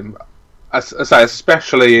like him. I say,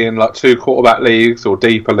 especially in like 2 quarterback leagues or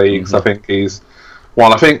deeper leagues. I think he's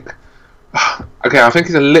one. I think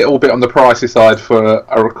he's a little bit on the pricey side for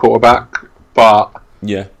a quarterback, but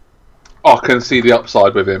Yeah. I can see the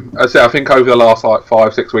upside with him. I say, I think over the last like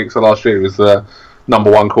 5-6 weeks of last year, he was the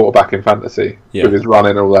number 1 quarterback in fantasy with his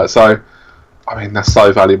running and all that. So, I mean, that's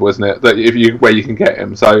so valuable, isn't it? That where you can get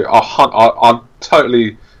him. So I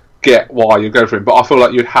totally get why you go for him, but I feel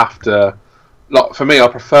like you'd have to. Like, for me, I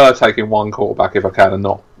prefer taking 1 quarterback if I can and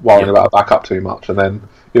not worrying about a backup too much. And then,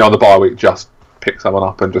 on the bye week, just pick someone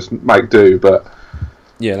up and just make do. But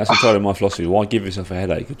yeah, that's entirely my philosophy. Why give yourself a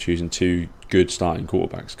headache of choosing 2 good starting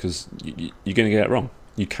quarterbacks? Because you're going to get it wrong.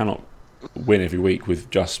 You cannot win every week with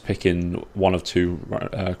just picking one of 2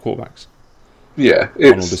 quarterbacks. Yeah,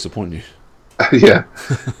 one will disappoint you. Yeah,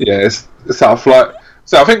 it's tough. Like,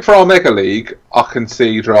 so I think for our mega league, I can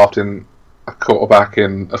see drafting a quarterback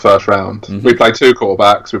in the first round. We play 2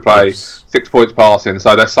 quarterbacks. We play 6 points passing,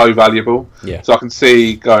 so they're so valuable. Yeah. So I can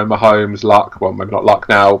see going Mahomes, Luck. Well, maybe not Luck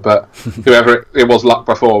now, but whoever it was, Luck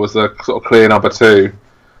before was the sort of clear number 2.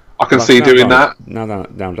 I can see doing that. Now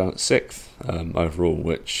down at 6th overall,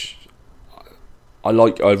 which I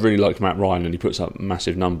like. I really like Matt Ryan, and he puts up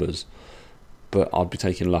massive numbers. But I'd be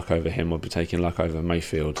taking Luck over him. I'd be taking Luck over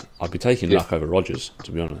Mayfield. I'd be taking Luck over Rodgers,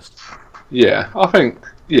 to be honest. Yeah, I think.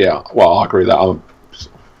 Yeah, well, I agree that I'm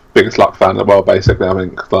biggest Luck fan in the world. Basically, I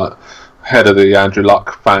think like head of the Andrew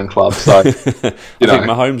Luck fan club. So I think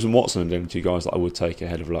Mahomes and Watson are the only 2 guys that I would take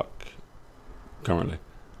ahead of Luck currently.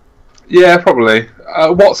 Yeah, probably.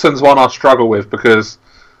 Watson's one I struggle with because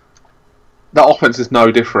that offense is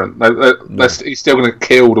no different. He's still going to get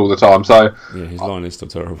killed all the time. So yeah, his line is still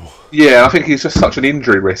terrible. Yeah, I think he's just such an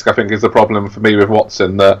injury risk. I think is the problem for me with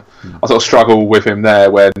Watson, that I sort of struggle with him there.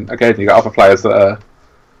 When again you got other players that are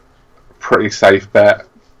pretty safe bet.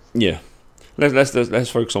 Yeah,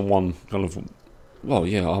 let's focus on one kind of. Well,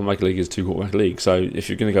 yeah, our mega league is 2 quarterback league. So if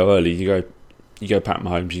you're going to go early, you go Pat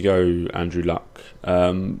Mahomes, you go Andrew Luck.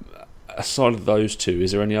 Aside of those 2,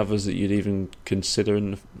 is there any others that you'd even consider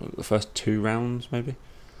in the first 2 rounds, maybe?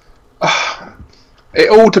 It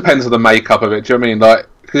all depends on the makeup of it. Do you know what I mean? Like,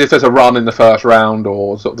 because if there's a run in the first round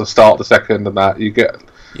or sort of the start of the second and that, you get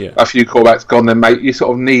a few quarterbacks gone, then you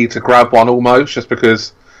sort of need to grab one almost, just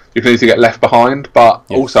because you can easily get left behind. But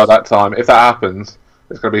also at that time, if that happens,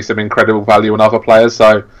 there's going to be some incredible value in other players.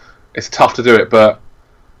 So it's tough to do it. But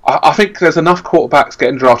I think there's enough quarterbacks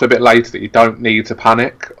getting drafted a bit later that you don't need to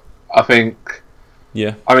panic. I think.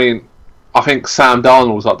 Yeah. I mean, I think Sam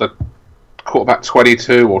Darnold's like the quarterback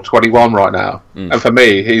 22 or 21 right now, and for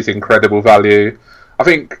me, he's incredible value. I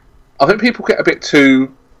think people get a bit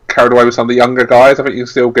too carried away with some of the younger guys. I think you can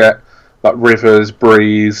still get like Rivers,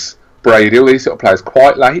 Breeze, Brady, all these sort of players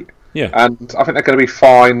quite late. Yeah. And I think they're going to be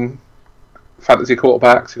fine fantasy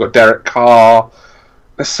quarterbacks. You've got Derek Carr.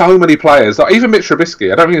 There's so many players. Like even Mitch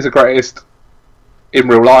Trubisky, I don't think he's the greatest in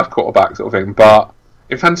real life quarterback sort of thing, but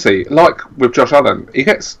in fantasy, like with Josh Allen, he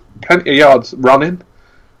gets plenty of yards running,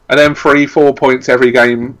 and then 3-4 points every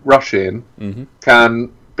game rushing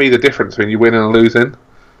can be the difference between you winning and losing.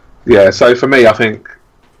 Yeah, so for me, I think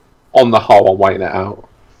on the whole, I'm waiting it out.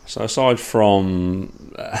 So aside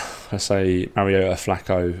from, let's say, Mariota,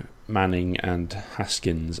 Flacco, Manning and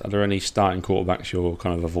Haskins, are there any starting quarterbacks you're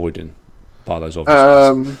kind of avoiding by those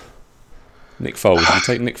obvious? Nick Foles. Would you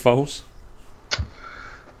take Nick Foles?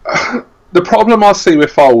 The problem I see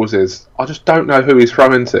with Foles is I just don't know who he's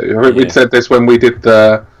throwing to. I think we said this when we did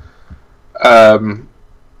the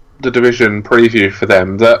division preview for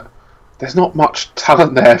them, that there's not much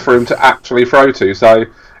talent there for him to actually throw to. So,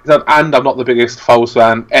 and I'm not the biggest Foles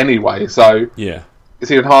fan anyway, so it's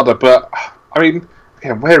even harder. But I mean,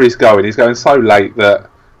 again, where he's going so late that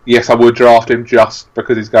yes, I would draft him just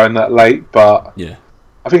because he's going that late. But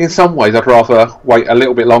I think in some ways I'd rather wait a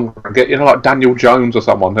little bit longer and get like Daniel Jones or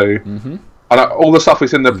someone who. I know all the stuff we've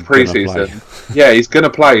seen in the preseason. He's going to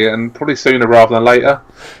play, and probably sooner rather than later.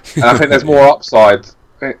 And I think there's more upside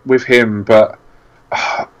with him, but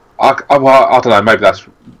I don't know. Maybe that's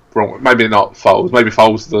wrong. Maybe not Foles. Maybe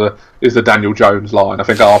Foles is the Daniel Jones line. I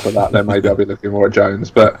think after that, then maybe I'll be looking more at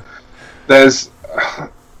Jones. But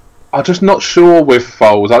I'm just not sure with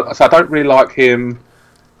Foles. I don't really like him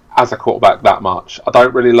as a quarterback that much. I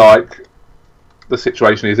don't really like the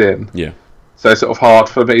situation he's in. Yeah. So it's sort of hard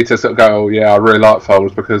for me to sort of go, I really like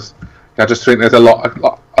Foles, because I just think there's a lot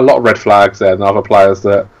of red flags there than other players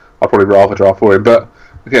that I'd probably rather draft for him. But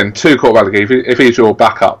again, 2 quarterback league. If he's your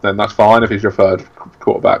backup, then that's fine. If he's your third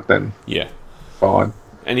quarterback, then fine.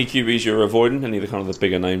 Any QBs you're avoiding? Any of the kind of the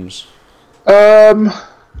bigger names?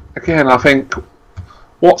 Again, I think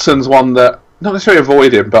Watson's one that not necessarily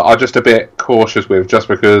avoid him, but I'm just a bit cautious with, just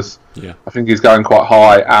because I think he's going quite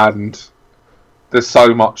high and there's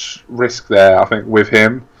so much risk there. I think with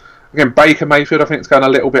him, again, Baker Mayfield, I think it's going a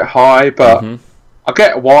little bit high, but I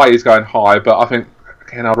get why he's going high. But I think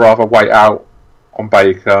again, I'd rather wait out on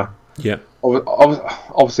Baker. Yeah.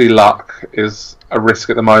 Obviously, Luck is a risk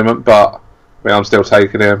at the moment, but I mean, I'm still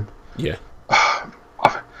taking him. Yeah.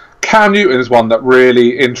 Cam Newton is one that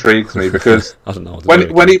really intrigues me because I don't know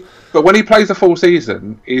when he plays the full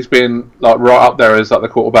season, he's been like right up there as like the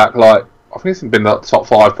quarterback. Like I think he's been like top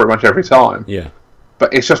 5 pretty much every time. Yeah.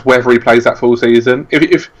 But it's just whether he plays that full season.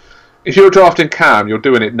 If you're drafting Cam, you're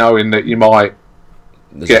doing it knowing that you might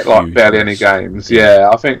get like barely any games. Yeah,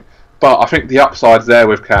 I think the upside's there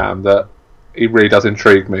with Cam that he really does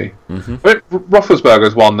intrigue me. I think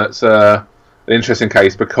Roethlisberger's one that's an interesting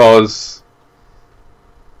case because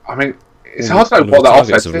I mean it's hard to know what that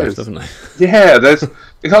offense is. Yeah,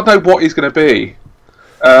 it's hard to know what he's going to be.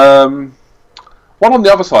 One on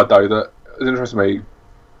the other side though that is interesting to me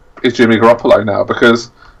is Jimmy Garoppolo now,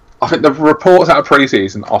 because I think the reports out of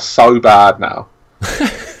preseason are so bad now.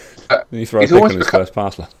 He throws a pick on his first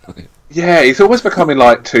pass. Yeah, he's almost becoming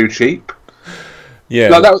like too cheap. Yeah,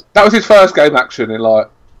 like that was his first game action in like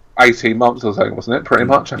 18 months or something, wasn't it? Pretty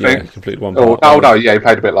much, I think. Yeah, completed one. He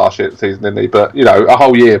played a bit last season, didn't he? But a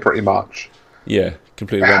whole year pretty much. Yeah,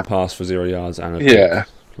 completed one pass for 0 yards and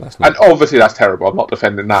and obviously that's terrible. I'm not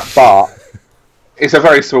defending that, but it's a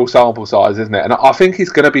very small sample size, isn't it? And I think he's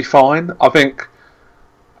going to be fine. I think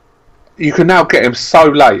you can now get him so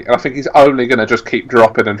late, and I think he's only going to just keep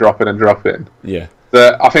dropping and dropping and dropping. Yeah.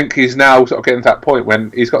 That I think he's now sort of getting to that point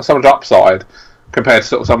when he's got so much upside compared to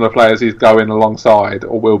sort of some of the players he's going alongside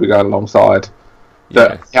or will be going alongside.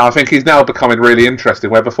 That I think he's now becoming really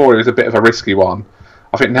interesting. Where before he was a bit of a risky one,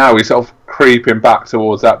 I think now he's sort of creeping back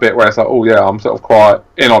towards that bit where it's like, oh yeah, I'm sort of quite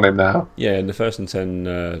in on him now. Yeah, in the first and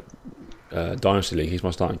 10 Dynasty League, he's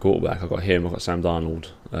my starting quarterback. I've got him, I've got Sam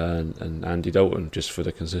Darnold and Andy Dalton, just for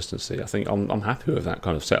the consistency. I think I'm happy with that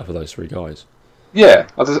kind of setup of those 3 guys. Yeah,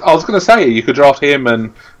 I was going to say you could draft him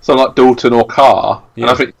and someone like Dalton or Carr, and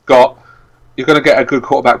I think you're going to get a good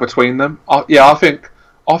quarterback between them. I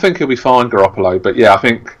think he'll be fine, Garoppolo. But yeah, I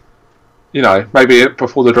think maybe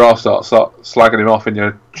before the draft starts, start slagging him off in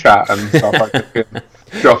your chat and start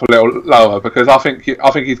drop a little lower, because I think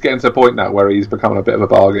he's getting to a point now where he's becoming a bit of a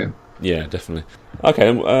bargain. Yeah, definitely.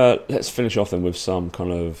 Okay, let's finish off then with some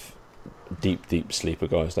kind of deep sleeper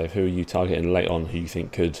guys, Dave. Who are you targeting late on who you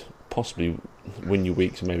think could possibly win your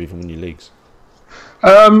weeks and maybe even win your leagues?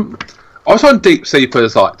 I was on deep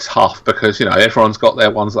sleepers like tough because everyone's got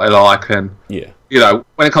their ones that they like, and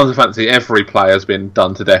when it comes to fantasy, every player's been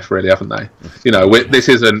done to death, really, haven't they? This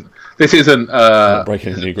isn't not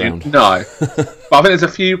breaking new ground. No, but I think there's a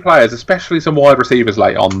few players, especially some wide receivers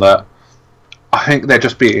late on, that I think they're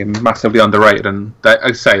just being massively underrated, and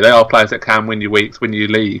they are players that can win your weeks, win your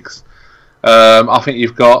leagues. I think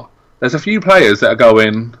there's a few players that are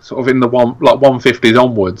going sort of in the 150s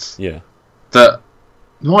onwards. Yeah, that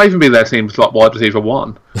might even be their team's like wide receiver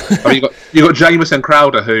 1. I mean, you got Jamison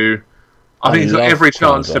Crowder, who I think he's got every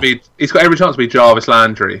chance to be Jarvis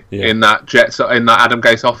Landry in that Adam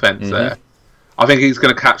Gase offense. There, I think he's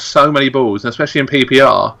going to catch so many balls, and especially in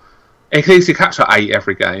PPR, he can easily catch like 8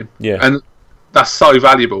 every game. Yeah, and that's so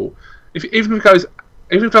valuable. Even if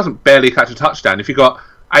he doesn't barely catch a touchdown, if you got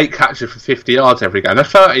 8 catches for 50 yards every game,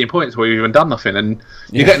 that's 13 points where you've even done nothing, and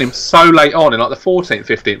you're getting him so late on in like the 14th,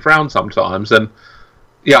 15th round sometimes, and.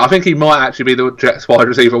 Yeah, I think he might actually be the Jets wide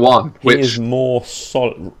receiver 1. He is more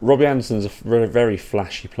solid. Robbie Anderson's a very, very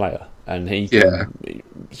flashy player, and he can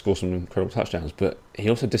score some incredible touchdowns, but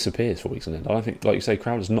he also disappears for weeks on end. I don't think, like you say,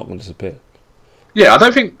 Crowder's not going to disappear. Yeah, I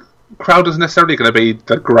don't think Crowder's necessarily going to be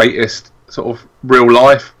the greatest sort of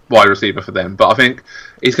real-life wide receiver for them, but I think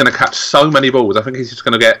he's going to catch so many balls. I think he's just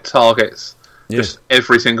going to get targets just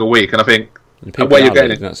every single week, and I think where you're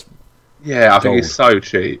getting it... Yeah, I think he's so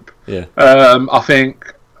cheap. Yeah. I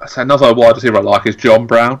think another wide receiver I like is John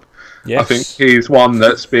Brown. Yes. I think he's one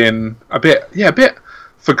that's been a bit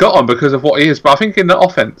forgotten because of what he is. But I think in the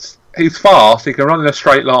offense, he's fast. He can run in a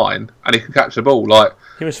straight line and he can catch the ball. Like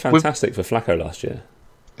he was fantastic for Flacco last year.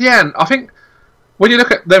 Yeah, and I think when you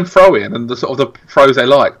look at them throwing and the sort of the throws they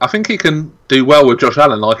like, I think he can do well with Josh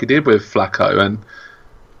Allen like he did with Flacco. And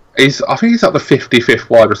I think he's like the 55th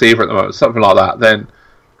wide receiver at the moment, something like that. Then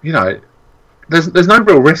there's no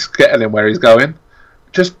real risk getting him where he's going.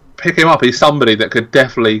 Just pick him up. He's somebody that could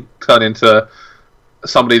definitely turn into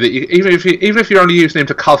somebody that even if you're only using him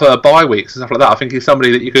to cover bye weeks and stuff like that, I think he's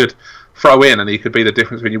somebody that you could throw in and he could be the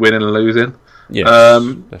difference between you winning and losing. Yes,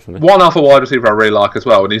 definitely. One other wide receiver I really like as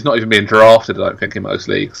well, and he's not even being drafted, I don't think, in most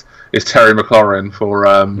leagues, is Terry McLaurin for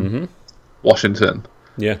Washington.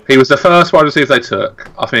 Yeah, he was the first wide receiver they took.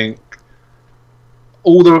 I think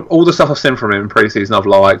all the stuff I've seen from him in preseason I've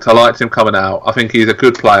liked. I liked him coming out. I think he's a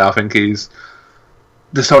good player. I think he's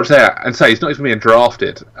the sort there, and say he's not even being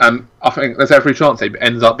drafted. And I think there's every chance he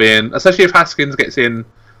ends up being, especially if Haskins gets in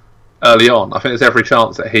early on. I think there's every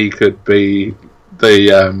chance that he could be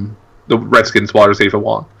the Redskins wide receiver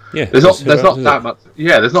one. Yeah, there's not that much.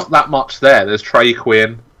 Yeah, there's not that much there. There's Trey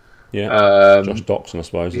Quinn. Yeah, Josh Doxson, I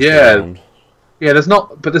suppose. Yeah, there's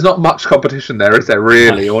not much competition there, is there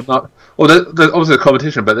really? Or not? Or there's obviously a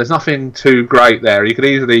competition, but there's nothing too great there. You could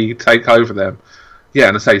easily take over them. Yeah,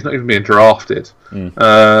 and I say he's not even being drafted.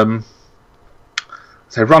 So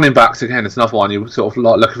running backs again, it's another one you sort of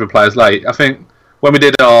like looking for players late. I think when we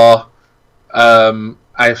did our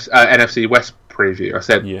NFC West preview, I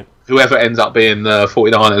said whoever ends up being the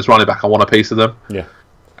 49ers running back, I want a piece of them. Yeah,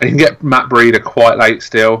 and you can get Matt Breida quite late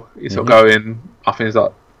still. He's sort of going, I think he's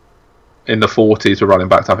like in the 40s for running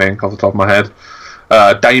backs, I think, off the top of my head.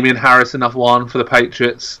 Damian Harris, another one for the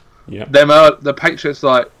Patriots. Yeah, the Patriots,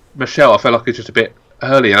 like Michelle, I feel like it's just a bit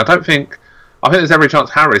early, and I think there's every chance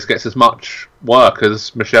Harris gets as much work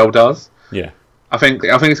as Michelle does. Yeah, I think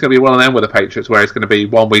it's going to be one of them with the Patriots, where it's going to be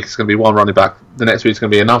 1 week it's going to be one running back, the next week it's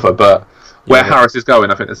going to be another. But where Harris is going,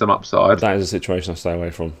 I think there's some upside. That is a situation I stay away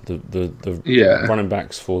from. The running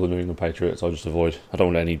backs for the New England Patriots, I just avoid. I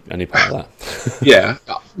don't want any part of that. Yeah,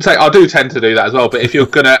 so I do tend to do that as well. But if you're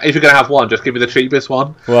gonna have one, just give me the cheapest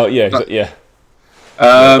one. Well, yeah.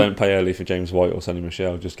 Don't pay early for James White or Sonny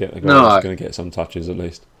Michel. Just get the guy who's going to get some touches at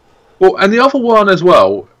least. Well, and the other one as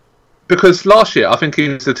well, because last year I think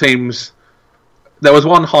it was the teams. There was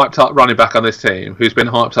one hyped up running back on this team who's been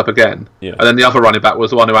hyped up again, and then the other running back was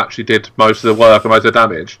the one who actually did most of the work and most of the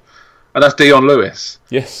damage, and that's Dion Lewis.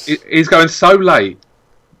 Yes, he's going so late,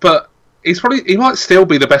 but he might still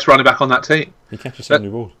be the best running back on that team. He catches so many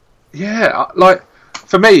balls. Yeah, like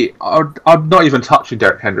for me, I'm not even touching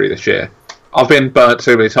Derrick Henry this year. I've been burnt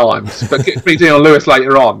too many times, but get me Dion Lewis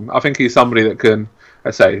later on. I think he's somebody that can,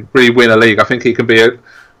 let's say, really win a league. I think he can be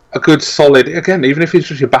a good solid, again, even if he's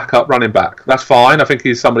just your backup running back, that's fine. I think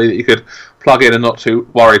he's somebody that you could plug in and not too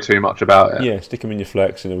worry too much about it. Yeah, stick him in your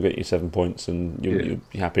flex and he'll get you 7 points and you'll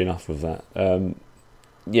be happy enough with that.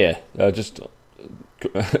 Just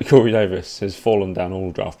Corey Davis has fallen down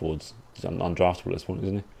all draft boards. He's undraftable at this point,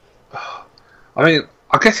 isn't he? I mean,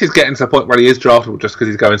 I guess he's getting to the point where he is draftable just because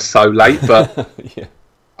he's going so late, but yeah.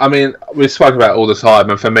 I mean, we've spoken about it all the time,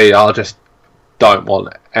 and for me, I just don't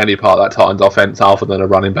want any part of that Titans offense other than a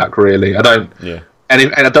running back. Really, I don't. Yeah.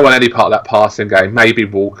 And I don't want any part of that passing game. Maybe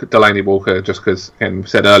Delaney Walker, just because, again, we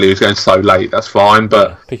said earlier, he's going so late. That's fine,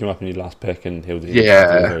 but pick him up in your last pick, and he'll do a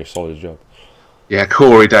very solid job. Yeah,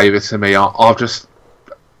 Corey Davis to me, I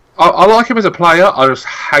like him as a player. I just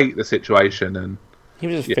hate the situation, and he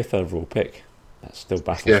was his 5th overall pick. That still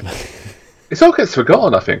baffles me. It all gets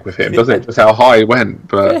forgotten, I think, with him, doesn't it? Just how high he went,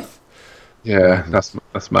 but. Yeah, that's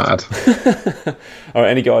mad. All right,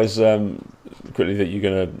 any guys quickly that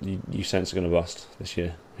you sense are gonna bust this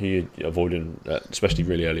year? Who you avoiding, especially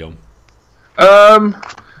really early on?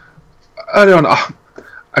 Early on,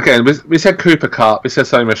 again, we said Cooper Kupp, we said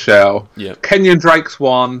Sonny Michel. Yeah. Kenyon Drake's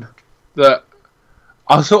one that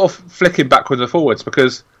I was sort of flicking backwards and forwards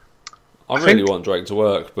because I really want Drake to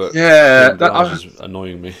work, but that is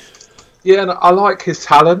annoying me. Yeah, and I like his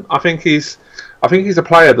talent. I think he's a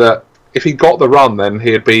player that, if he got the run, then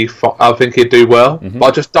I think he'd do well. Mm-hmm. But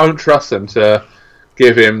I just don't trust him to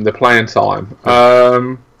give him the playing time.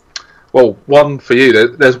 Well, one for you.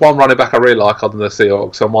 There's one running back I really like on the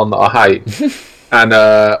Seahawks and one that I hate. And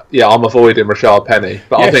I'm avoiding Rashard Penny.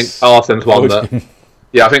 But I think Carson's one that.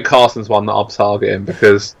 Yeah, I think Carson's one that I'm targeting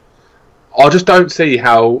because I just don't see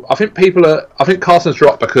how. I think Carson's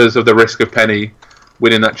dropped because of the risk of Penny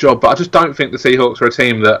winning that job. But I just don't think the Seahawks are a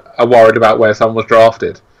team that are worried about where someone was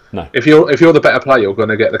drafted. No. If you're the better player, you're going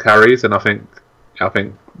to get the carries, and I think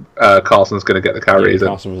Carson's going to get the carries. Yeah,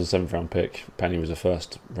 Carson was a 7th round pick. Penny was a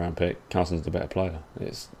 1st round pick. Carson's the better player.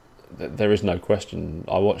 There is no question.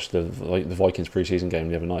 I watched the Vikings preseason game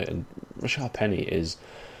the other night, and Rashard Penny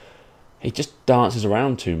he just dances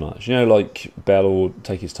around too much. You know, like Bell will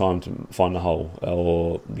take his time to find the hole,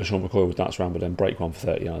 or LaShawn McCoy will dance around but then break one for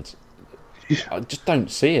 30 yards. I just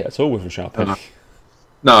don't see it at all with Rashard Penny.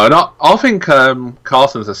 No, I think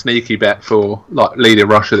Carson's a sneaky bet for leading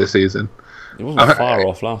rusher this season. He wasn't far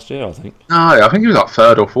off last year, I think. No, I think he was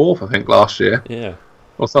 3rd or 4th, I think, last year. Yeah.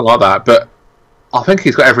 Or something like that. But I think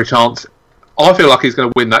he's got every chance. I feel like he's going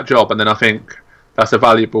to win that job, and then I think that's a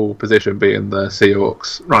valuable position, being the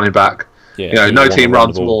Seahawks running back. Yeah, no team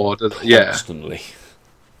runs more. Constantly.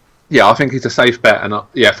 Yeah, I think he's a safe bet, and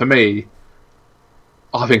for me,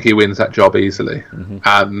 I think he wins that job easily. Mm-hmm.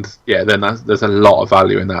 And then there's a lot of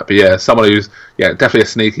value in that. But someone who's definitely a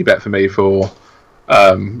sneaky bet for me for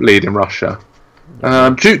leading Russia.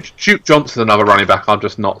 Duke Johnson's another running back. I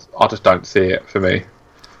just don't see it for me.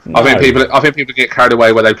 No. I think people get carried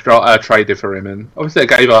away where they've traded for him, and obviously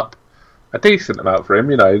they gave up a decent amount for him.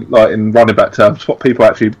 Like in running back terms, what people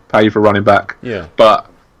actually pay for running back. Yeah. But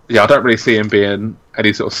I don't really see him being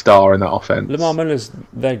any sort of star in that offense. Lamar Miller's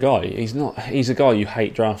their guy. He's not. He's a guy you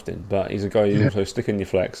hate drafting, but he's a guy you also stick in your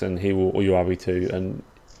flex, and he will, or your RB2, and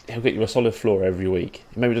he'll get you a solid floor every week.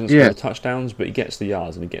 He maybe doesn't score the touchdowns, but he gets the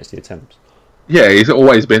yards and he gets the attempts. Yeah, he's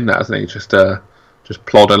always been that, hasn't he? Just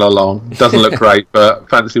plodding along. Doesn't look great, but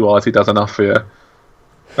fantasy-wise, he does enough for you.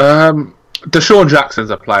 Deshaun Jackson's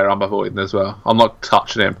a player I'm avoiding as well. I'm not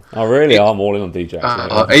touching him. Oh, really? I'm all in on D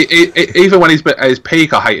Jackson. Even when he's at his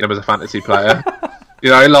peak, I hated him as a fantasy player.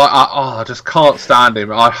 I just can't stand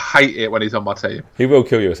him. I hate it when he's on my team. He will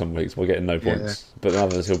kill you some weeks by getting no points, but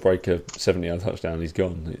others he'll break a 70-yard touchdown and he's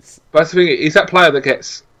gone. But that's the thing. He's that player that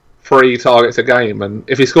gets 3 targets a game, and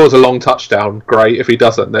if he scores a long touchdown, great. If he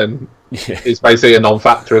doesn't, then he's basically a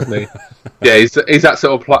non-factor, isn't he? He's that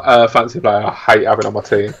sort of fantasy player I hate having on my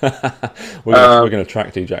team. We're going to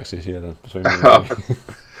track D Jackson this year then.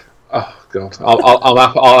 Oh God,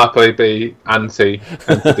 I'll happily be anti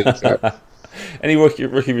D Jackson. Any rookie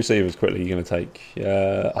receivers quickly you're going to take?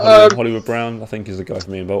 Hollywood Brown, I think, is the guy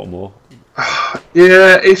for me in Baltimore.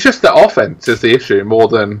 It's just the offense is the issue more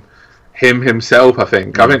than him himself. I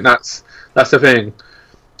think that's the thing.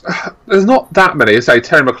 There's not that many. Say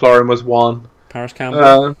Terry McLaurin was one. Paris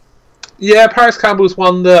Campbell. Paris Campbell's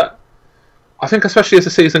one that I think, especially as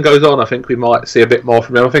the season goes on, I think we might see a bit more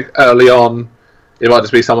from him. I think early on it might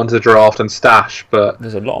just be someone to draft and stash, but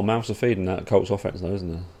there's a lot of mouths to feed in that Colts offense, though,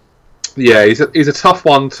 isn't there? Yeah, he's a tough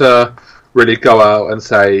one to really go out and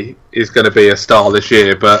say he's going to be a star this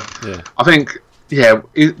year. But I think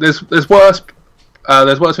there's worse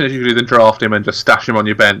things you can do than draft him and just stash him on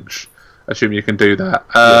your bench. Assume you can do that.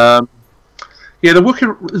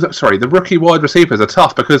 The rookie wide receivers are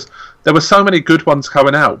tough because there were so many good ones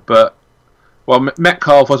coming out. But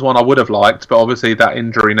Metcalf was one I would have liked, but obviously that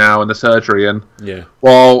injury now and the surgery, and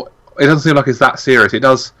while it doesn't seem like it's that serious, it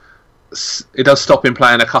does stop him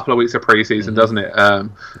playing a couple of weeks of preseason, doesn't it?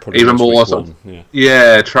 Even more sort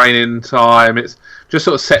of, training time. It's just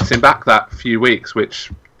sort of sets him back that few weeks,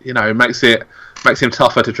 which makes him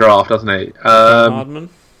tougher to draft, doesn't it? Hardman.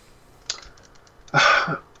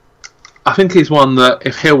 I think he's one that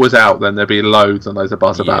if Hill was out, then there'd be loads and loads of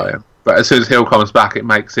buzz about him. But as soon as Hill comes back, it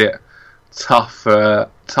makes it tough for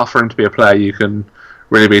him to be a player you can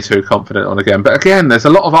really be too confident on again. But again, there's a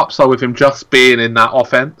lot of upside with him just being in that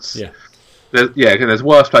offense. There's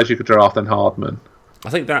worse players you could draft than Hardman. I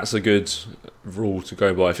think that's a good rule to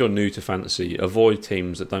go by. If you're new to fantasy, avoid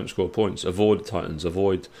teams that don't score points. Avoid the Titans.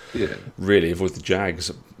 Avoid the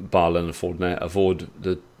Jags, bar Leonard Fournette. Avoid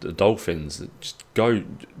the Dolphins. Just go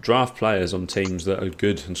draft players on teams that are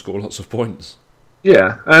good and score lots of points.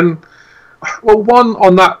 Yeah, and one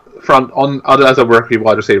on that front, as a rookie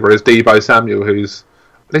wide receiver, is Deebo Samuel, who's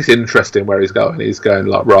at least interesting where he's going. He's going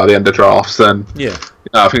like right at the end of drafts, and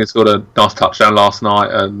I think he scored a nice touchdown last night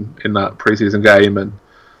and in that preseason game. And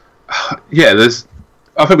I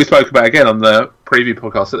think we spoke about again on the preview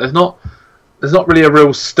podcast that there's not really a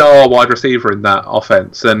real star wide receiver in that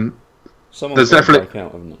offense, and there's definitely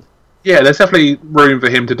there's definitely room for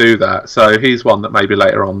him to do that. So he's one that maybe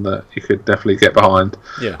later on that you could definitely get behind.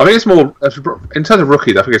 I think it's more in terms of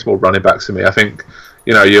rookies. I think it's more running backs to me. I think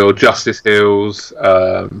your Justice Hills,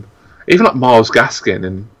 even like Myles Gaskin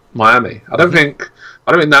in Miami. I don't think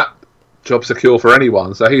that job's secure for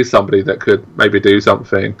anyone. So he's somebody that could maybe do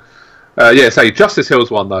something. Say Justice Hill's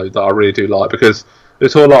one though that I really do like, because we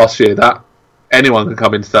saw last year that anyone can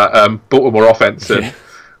come into that Baltimore offense and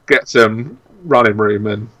get some running room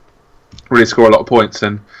and really score a lot of points.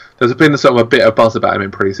 And there's been sort of a bit of buzz about him in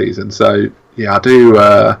pre-season. So I do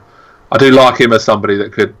like him as somebody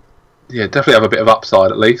that could definitely have a bit of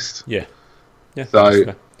upside at least.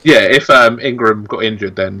 So if Ingram got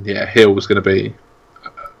injured, then Hill was going to be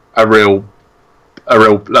a real one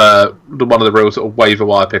of the real sort of waiver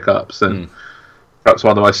wire pickups, and perhaps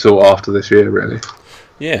one of the most sought after this year, really.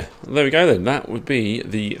 Yeah, there we go then. That would be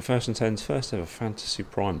the First and 10's first ever fantasy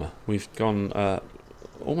primer. We've gone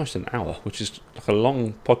almost an hour, which is like a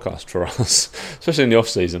long podcast for us, especially in the off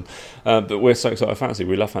season. But we're so excited about fantasy.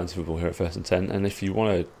 We love fantasy football here at First and 10, and if you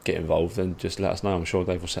want to get involved, then just let us know. I'm sure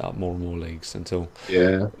Dave will set up more and more leagues until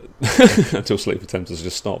until sleep attempts us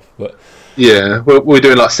just stop. But yeah, we're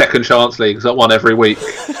doing like second chance leagues, like one every week.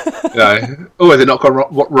 You know, oh, has it not gone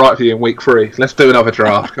right for you in week 3? Let's do another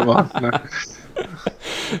draft. Come on.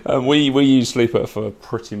 We use Sleeper for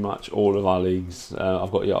pretty much all of our leagues.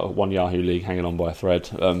 I've got one Yahoo league hanging on by a thread.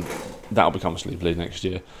 That'll become a Sleeper league next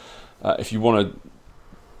year. If you want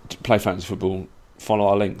to play fantasy football, follow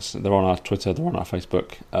our links. They're on our Twitter, they're on our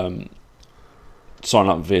Facebook. Sign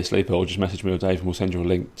up via Sleeper, or just message me or Dave, and we'll send you a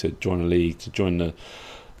link to join a league, to join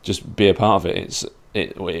just be a part of it.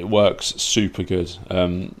 It works super good.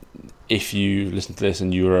 If you listen to this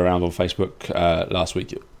and you were around on Facebook last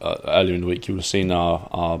week, earlier in the week, you would have seen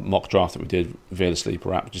our mock draft that we did via the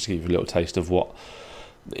Sleeper app, just to give you a little taste of what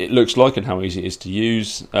it looks like and how easy it is to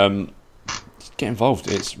use. Get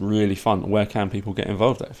involved. It's really fun. Where can people get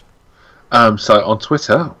involved, Dave? So on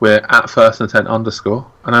Twitter, we're at First and 10 _,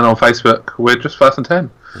 and then on Facebook, we're just First and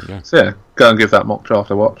 10. So yeah, go and give that mock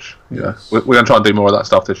draft a watch. Yes. We're going to try and do more of that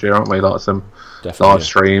stuff this year, aren't we? Like some live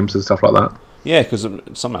streams and stuff like that. Yeah, because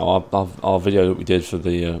somehow our video that we did for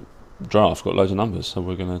the draft got loads of numbers, so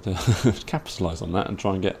we're going to capitalise on that and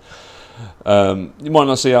try and get... you might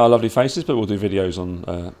not see our lovely faces, but we'll do videos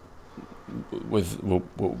on with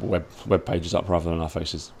web pages up rather than our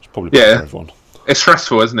faces. It's probably better for everyone. It's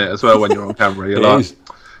stressful, isn't it, as well, when you're on camera? You're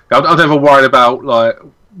I'm never worried about like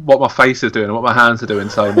what my face is doing and what my hands are doing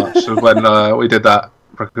so much when we did that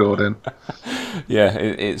recording. Yeah,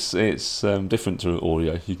 it's different to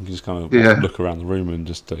audio. You can just kind of look around the room and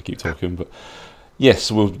just keep talking. But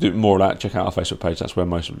yes, we'll do more of that. Check out our Facebook page. That's where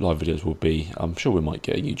most live videos will be. I'm sure we might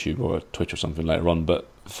get a YouTube or a Twitch or something later on, but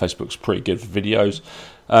Facebook's pretty good for videos.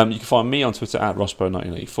 You can find me on Twitter at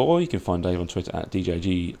Rospo1984. You can find Dave on Twitter at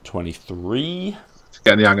DJG23.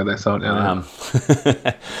 Getting the hang of this, aren't you?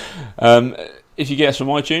 If you get us from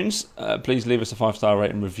iTunes, please leave us a 5-star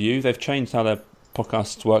rating review. They've changed how their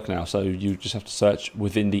podcasts work now, so you just have to search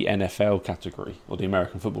within the NFL category or the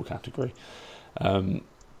American football category.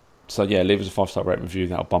 So yeah, leave us a 5-star rating review.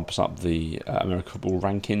 That'll bump us up the American football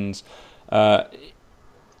rankings.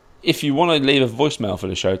 If you want to leave a voicemail for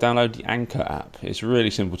the show, download the Anchor app. It's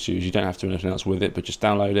really simple to use. You don't have to do anything else with it, but just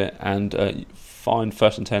download it and find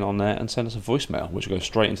First and 10 on there and send us a voicemail, which will go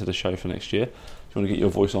straight into the show for next year. If you want to get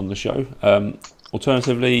your voice on the show.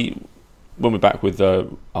 Alternatively, when we're back with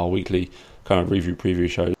our weekly kind of review preview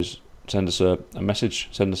shows, send us a message,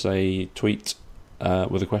 send us a tweet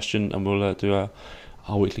with a question, and we'll do our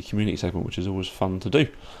weekly community segment, which is always fun to do.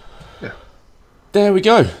 Yeah. There we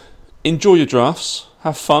go. Enjoy your drafts.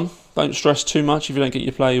 Have fun. Don't stress too much if you don't get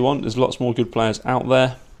your player you want. There's lots more good players out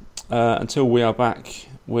there. Until we are back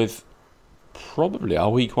with probably our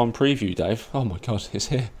week 1 preview, Dave. Oh my God, it's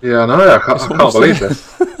here. Yeah, I know. I can't believe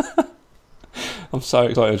this. I'm so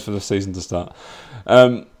excited for the season to start.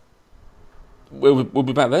 We'll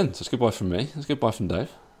be back then. So it's goodbye from me. It's goodbye from Dave.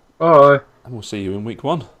 Bye. And we'll see you in week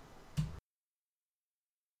 1.